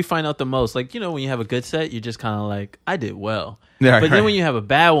 Yeah. Where you find out the most. Like, when you have a good set, you're just kind of like, I did well. Yeah, but then right. when you have a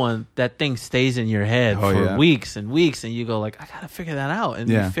bad one, that thing stays in your head Oh, for yeah. weeks and weeks, and you go like, I got to figure that out. And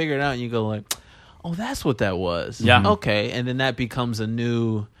Yeah. you figure it out, and you go like, oh, that's what that was. Yeah. Okay. And then that becomes a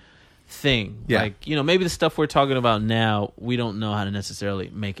new thing. Yeah. Like, maybe the stuff we're talking about now, we don't know how to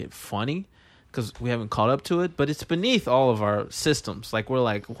necessarily make it funny because we haven't caught up to it, but it's beneath all of our systems. Like, we're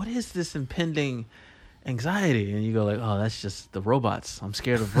like, what is this impending anxiety, and you go like, oh, that's just the robots. I'm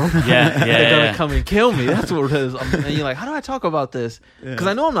scared of robots. Yeah, They're gonna yeah. come and kill me. That's what it is. And you're like, how do I talk about this? Because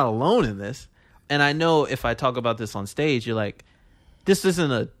I know I'm not alone in this, and I know if I talk about this on stage, you're like, this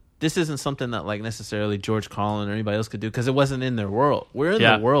isn't something that like necessarily George Carlin or anybody else could do because it wasn't in their world. We're in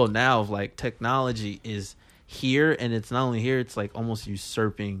Yeah. the world now of like technology is here, and it's not only here, it's like almost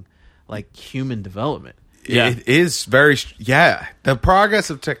usurping like human development. Yeah. It is very, the progress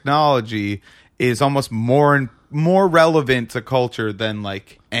of technology is almost more relevant to culture than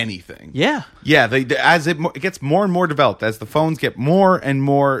like anything. Yeah. Yeah, as it gets more and more developed, as the phones get more and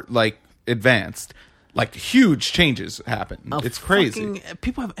more like advanced, like huge changes happen. It's crazy.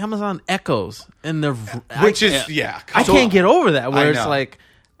 People have Amazon Echoes, and they're Which is I can't get over that. Where I it's know. like,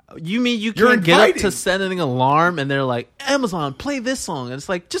 you mean you You're can't get up inviting. to set an alarm, and they're like, Amazon, play this song, and it's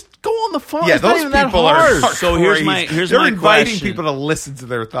like, just go on the phone. Yeah, It's not those even that people hard. are So here's crazy. my They're my inviting question. people to listen to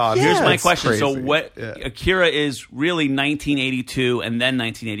their thoughts. Yeah. Here's my It's question. So crazy. what Yeah. Akira is really 1982 and then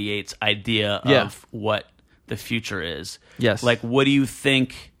 1988's idea of Yeah. what the future is. Yes. Like, what do you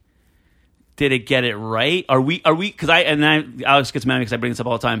think? Did it get it right? Are we? Because Alex gets mad because I bring this up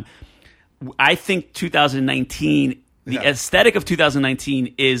all the time. I think 2019, the aesthetic of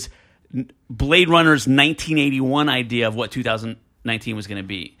 2019 is Blade Runner's 1981 idea of what 2019 was going to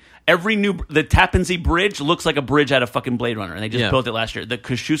be. The Tappan Zee Bridge looks like a bridge out of fucking Blade Runner, and they just built it last year. The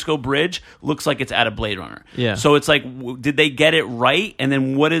Kosciuszko Bridge looks like it's out of Blade Runner. Yeah. So it's like, did they get it right? And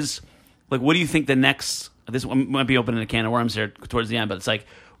then what do you think the next? This might be opening a can of worms here towards the end, but it's like,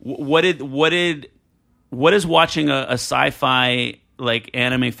 what is watching a sci-fi like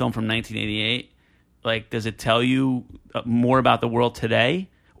anime film from 1988? Like, does it tell you more about the world today,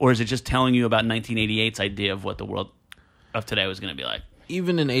 or is it just telling you about 1988's idea of what the world of today was going to be like?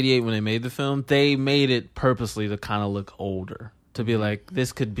 Even in '88 when they made the film, they made it purposely to kind of look older. To be like,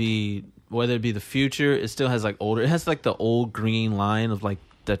 this could be, whether it be the future, it still has like older. It has like the old green line of like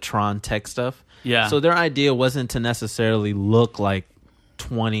the Tron tech stuff. Yeah. So their idea wasn't to necessarily look like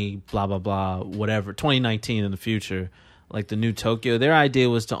 20 blah blah blah whatever 2019 in the future, like the new Tokyo. Their idea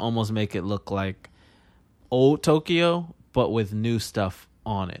was to almost make it look like old Tokyo, but with new stuff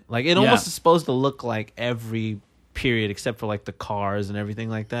on it. Like it almost is supposed to look like every period except for like the cars and everything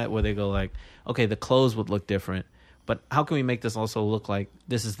like that, where they go like, okay, the clothes would look different, but how can we make this also look like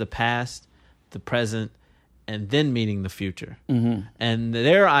this is the past, the present, and then meeting the future? Mm-hmm. And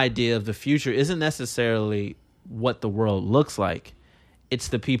their idea of the future isn't necessarily what the world looks like, it's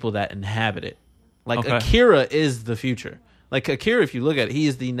the people that inhabit it. Like Akira is the future. Like Akira, if you look at it, he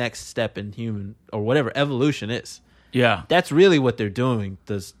is the next step in human or whatever evolution is. Yeah. That's really what they're doing,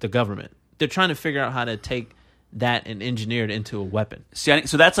 the government. They're trying to figure out how to take that and engineer it into a weapon. See,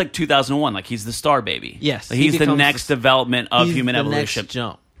 so that's like 2001. Like, he's the star baby. Yes. Like, he's the becomes next development of He's human the evolution. Next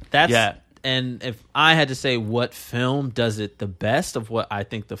jump. That's Yeah. And if I had to say what film does it the best of what I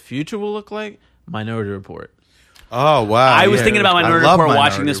think the future will look like, Minority Report. Oh wow! I was thinking about Minority I love Report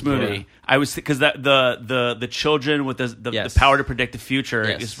watching Minority this Report. movie. I was because the children with the Yes. power to predict the future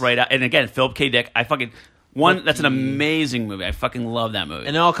Yes. is right out. And again, Philip K. Dick. That's an amazing movie. I fucking love that movie.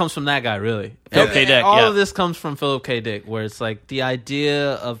 And it all comes from that guy, really. Philip K. Dick, All yeah. of this comes from Philip K. Dick, where it's like the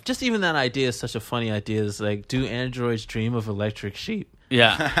idea of, just even that idea is such a funny idea. It's like, do androids dream of electric sheep?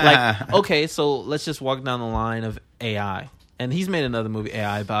 Yeah. Like, okay, so let's just walk down the line of AI. And he's made another movie,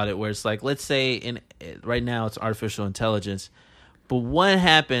 AI, about it, where it's like, let's say right now it's artificial intelligence, but what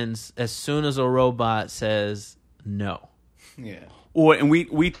happens as soon as a robot says no? Yeah. And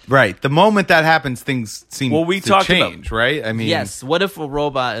we Right. The moment that happens, things seem Well, we to talked change, right? I mean, Yes. What if a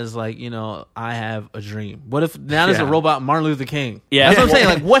robot is like, I have a dream? What if now there's a robot Martin Luther King? Yeah. That's what I'm saying.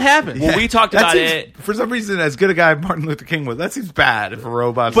 Like, what happens? Well, we talked that about seems, it. For some reason, as good a guy Martin Luther King was, that seems bad if a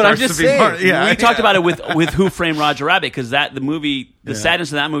robot But I'm starts just to be saying, Martin. We talked about it with Who Framed Roger Rabbit, because the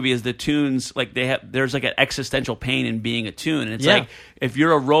sadness of that movie is the tunes, like there's like an existential pain in being a tune, and it's like, if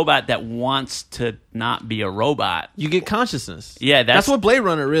you're a robot that wants to not be a robot, You get consciousness. Yeah, that's what Blade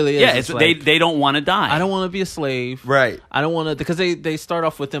Runner really is. yeah, It's they like, don't want to die. I don't want to be a slave. Right. I don't want to, because they start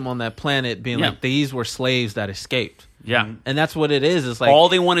off with them on that planet being Yeah. like, these were slaves that escaped. Yeah. And that's what it is. It's like, All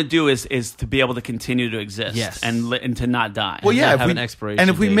they want to do is to be able to continue to exist, Yes. and to not die. Well, yeah. not If have we, an expiration and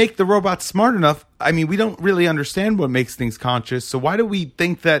if we date. make the robots smart enough, I mean, we don't really understand what makes things conscious. So why do we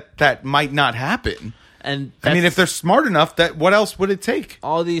think that might not happen? and I mean, if they're smart enough, that what else would it take?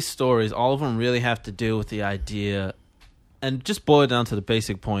 all these stories, all of them really have to do with the idea, and just boil it down to the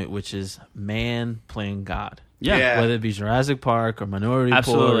basic point, which is man playing God. Yeah. Whether it be Jurassic Park or Minority Report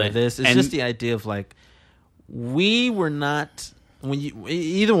Absolutely. or this, it's And- just the idea of like, we were not,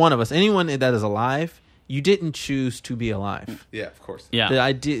 either one of us, anyone that is alive, you didn't choose to be alive. Yeah, of course. Yeah. The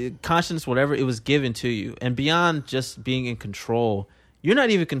idea, conscience, whatever, it was given to you. And beyond just being in control, you're not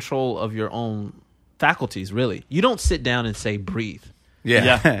even in control of your own faculties, really. You don't sit down and say, breathe.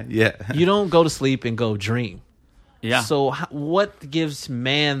 Yeah. Yeah. You don't go to sleep and go dream. Yeah. So what gives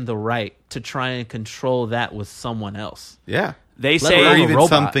man the right to try and control that with someone else? Yeah. They Let say alone Or a even robot.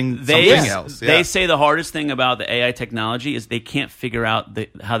 something they, else. Yeah. They say the hardest thing about the AI technology is they can't figure out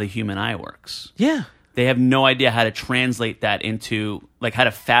how the human eye works. Yeah. They have no idea how to translate that into, like, how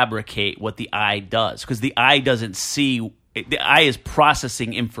to fabricate what the eye does, because the eye doesn't see. The eye is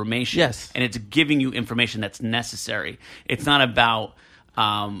processing information, Yes. and it's giving you information that's necessary. It's not about.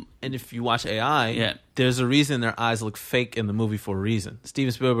 And if you watch AI, Yeah. there's a reason their eyes look fake in the movie for a reason.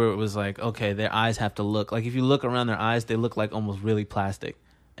 Steven Spielberg was like, okay, their eyes have to look like, if you look around their eyes, they look like almost really plastic.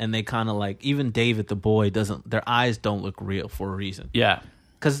 And they kind of like, even David the boy their eyes don't look real for a reason. Yeah.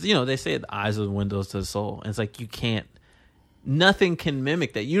 Because, they say the eyes are the windows to the soul. And it's like, nothing can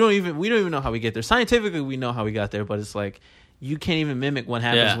mimic that. We don't even know how we get there. Scientifically, we know how we got there, but it's like, you can't even mimic what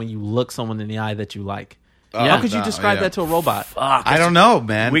happens Yeah. when you look someone in the eye that you like. Yeah. How could you describe that to a robot? Fuck, I don't know,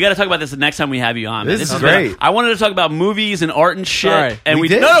 man. We got to talk about this the next time we have you on. man. This is is great. I wanted to talk about movies and art and shit, Sorry. and We we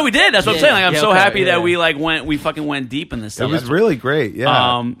did. No, we did. That's what I'm Yeah. saying. Like, I'm Yeah, so okay. happy that Yeah. we fucking went deep in this It stuff. was really great.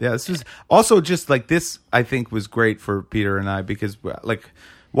 Yeah. Yeah. This was also just like this, I think, was great for Peter and I because, like,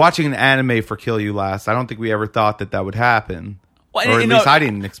 watching an anime for Kill You Last, I don't think we ever thought that would happen. Well, or at least I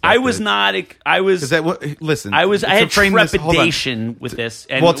didn't expect I was it. not. I was. Is that what? Listen, I had to frame this- hold on. trepidation with this.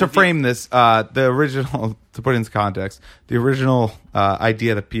 And Well, to frame this, the original, to put it into context, the original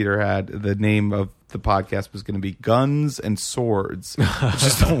idea that Peter had, the name of the podcast was going to be Guns and Swords, which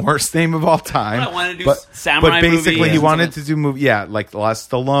is the worst name of all time. I wanted to do samurai but basically, movies he and wanted something. to do movie, like a lot of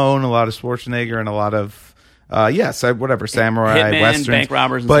Stallone, a lot of Schwarzenegger, and a lot of whatever samurai Hitman, westerns, bank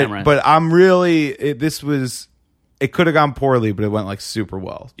robbers, and but samurais. but I'm really this was. It could have gone poorly, but it went like super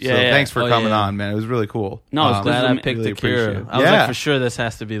well. So Yeah, yeah. thanks for Oh, coming yeah. on, man. It was really cool. No, it's Glad I Really picked appreciate Akira. it. I was Yeah. like, for sure, this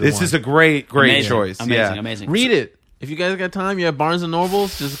has to be the This one. is a great amazing, choice. Amazing, yeah. amazing. Read it. If you guys got time, you have Barnes and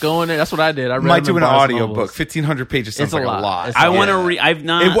Nobles, just go in there. That's what I did. I read Might them do in an Barnes and audio Nobles. book. 1,500 pages sounds It's a like lot. a lot. It's I a want to lot. read. I've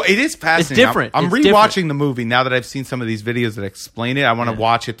not. It is fascinating. different. I'm It's rewatching different. the movie now that I've seen some of these videos that explain it. I want to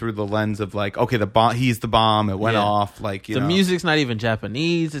watch it through the lens of like, okay, the bomb. He's the bomb. It went Yeah. off. Like The music's not even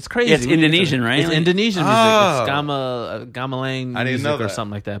Japanese. It's crazy. Yeah, it's When you get to- Indonesian, right? It's Like- Indonesian music. Oh. It's gamelan I didn't music know or that.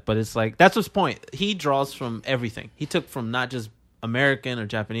 something like that. But it's like, that's what's point. He draws from everything. He took from not just American or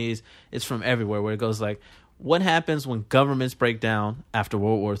Japanese. It's from everywhere, where it goes like, what happens when governments break down after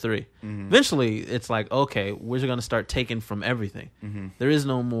World War III? Eventually, it's like, okay, we're going to start taking from everything. There is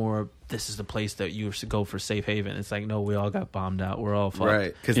no more, this is the place that you should go for safe haven. It's like, no, we all got bombed out. We're all fucked.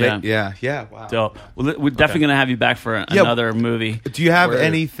 right because Yeah. wow. So we're definitely gonna have you back for another movie. Do you have Word.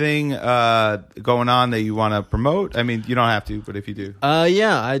 anything going on that you want to promote? I mean, you don't have to, but if you do,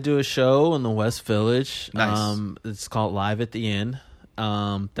 Yeah, I do a show in the West Village. Nice. It's called Live at the End.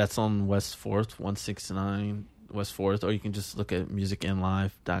 That's on West 4th, 169 West 4th, or you can just look at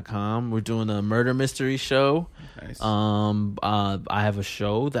musicinlive.com. We're doing a murder mystery show. nice. I have a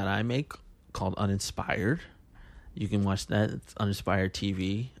show that I make called Uninspired. You can watch that. It's Uninspired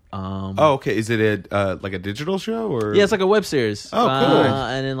TV. Oh, okay. Is it like a digital show or? Yeah, it's like a web series. Oh, cool.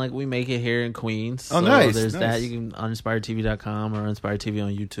 And then like we make it here in Queens. Oh, nice, There's nice. that. You can uninspiredtv.com or Uninspired TV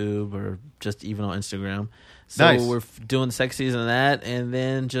on YouTube or just even on Instagram. So Nice. we're doing the second season of that, and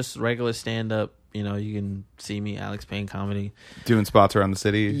then just regular stand up. You can see me, Alex Payne Comedy. doing spots around the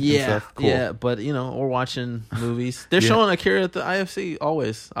city. and stuff? Cool. Yeah, but or watching movies. They're showing Akira at the IFC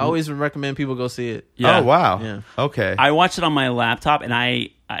always. I always recommend people go see it. Yeah. Oh wow. Yeah. Okay. I watched it on my laptop, and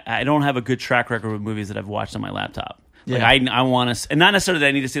I don't have a good track record with movies that I've watched on my laptop. Yeah. Like I want to, and not necessarily that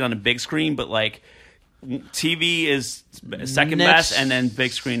I need to see it on a big screen, but like TV is second Next- best, and then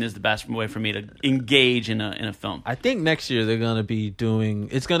big screen is the best way for me to engage in a film. I think next year they're going to be doing.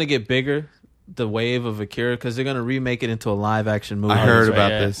 It's going to get bigger, the wave of Akira, because they're going to remake it into a live action movie. I heard right,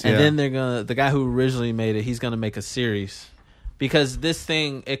 about yeah. this. And yeah. then they're gonna, the guy who originally made it, he's gonna make a series, because this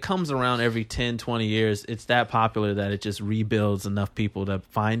thing, it comes around every 10, 20 years. It's that popular that it just rebuilds enough people to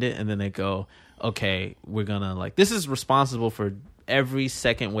find it, and then they go, okay, we're gonna like, this is responsible for every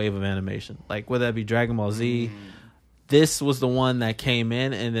second wave of animation, like whether that be Dragon Ball Z. This was the one that came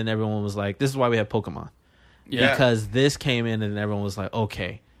in, and then everyone was like, this is why we have Pokemon. Yeah. Because this came in, and everyone was like,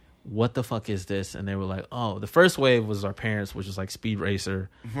 okay, what the fuck is this? And they were like, oh, the first wave was our parents, which was like Speed Racer,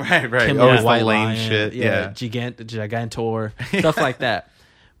 right. Kimberly Always the White lane Lion, shit. Yeah. Gigantor, stuff like that.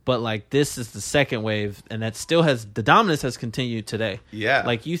 But like, this is the second wave, and that still has, the dominance has continued today. Yeah.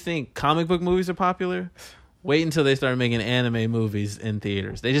 Like, you think comic book movies are popular? Wait until they start making anime movies in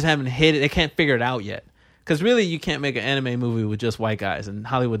theaters. They just haven't hit it. They can't figure it out yet. Because really, you can't make an anime movie with just white guys, and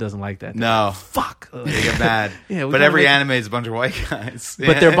Hollywood doesn't like that. They're No. like, fuck. They get mad. Yeah, we but gotta every make- anime is a bunch of white guys.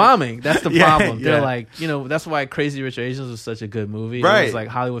 But they're bombing. That's the Yeah, problem. yeah. They're like, that's why Crazy Rich Asians was such a good movie. It Right. was like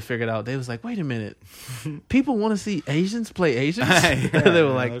Hollywood figured out. They was like, wait a minute, people want to see Asians play Asians. Yeah. They were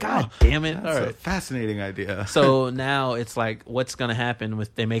like, God damn it! That's All a right. fascinating idea. So now it's like, what's going to happen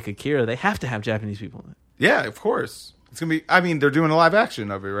with they make Akira? They have to have Japanese people in it. Yeah, of course. It's gonna be. I mean, they're doing a live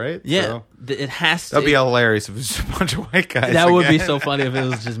action of it, right? Yeah, So it has to. that'd be hilarious if it's just a bunch of white guys. That would be again. so funny if it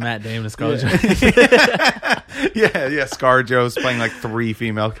was just Matt Damon and Scarlett Yeah. Johansson. yeah. ScarJo's playing like 3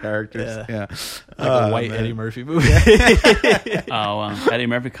 female characters. Yeah, Like a white man. Eddie Murphy movie. Eddie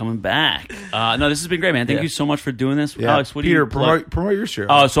Murphy coming back. No, this has been great, man. Thank Yeah. you so much for doing this. Yeah. Alex, what Peter, do you promote your show.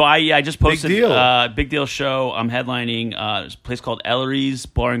 Oh, so I just posted Big deal. Big Deal show. I'm headlining there's a place called Ellery's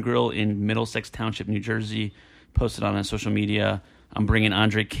Bar and Grill in Middlesex Township, New Jersey. Posted on social media. I'm bringing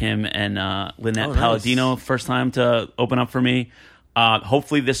Andre Kim and Lynette Oh, nice. Palladino first time to open up for me.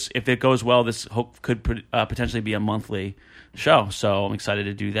 Hopefully, this if it goes well, this could potentially be a monthly show. So I'm excited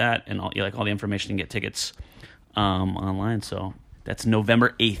to do that, and all the information and get tickets online. So that's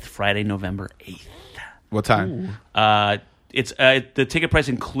November 8th, Friday, November 8th. What time? It's the ticket price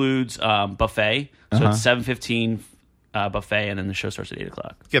includes buffet, so it's $7.15 buffet, and then the show starts at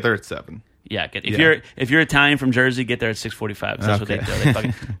 8:00. Get there at 7. Yeah, if you're Italian from Jersey, get there at 6:45. That's what they Okay. do. They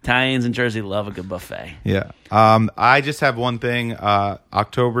fucking, Italians in Jersey love a good buffet. Yeah. I just have one thing.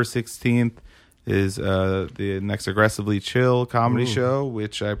 October 16th is the next Aggressively Chill comedy show,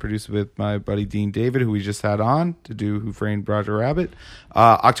 which I produce with my buddy Dean David, who we just had on to do Who Framed Roger Rabbit.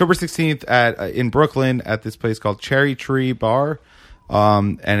 October 16th in Brooklyn at this place called Cherry Tree Bar.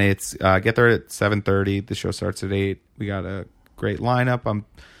 And it's get there at 7:30. The show starts at 8. We got a great lineup. I'm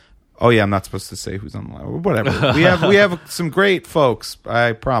not supposed to say who's on the line. Whatever. We have some great folks,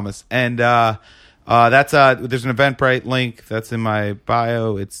 I promise. And that's there's an Eventbrite link that's in my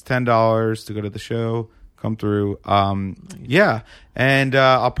bio. It's $10 to go to the show. Come through. Yeah. And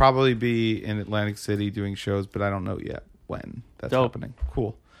I'll probably be in Atlantic City doing shows, but I don't know yet when that's Dope. happening.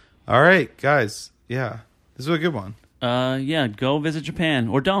 Cool. All right, guys. Yeah. This was a good one. Go visit Japan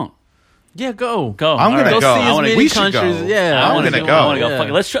or don't. Yeah, go. Go. I'm All gonna right. go. See as many We should countries. go. Yeah, I'm I wanna gonna do- go. I want to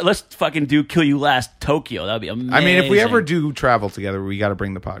go. yeah. Let's fucking do Kill You Last Tokyo. That'd be amazing. I mean, if we ever do travel together, we got to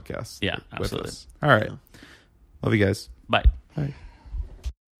bring the podcast. Yeah, with absolutely. us. All right. Love you guys. Bye. Bye.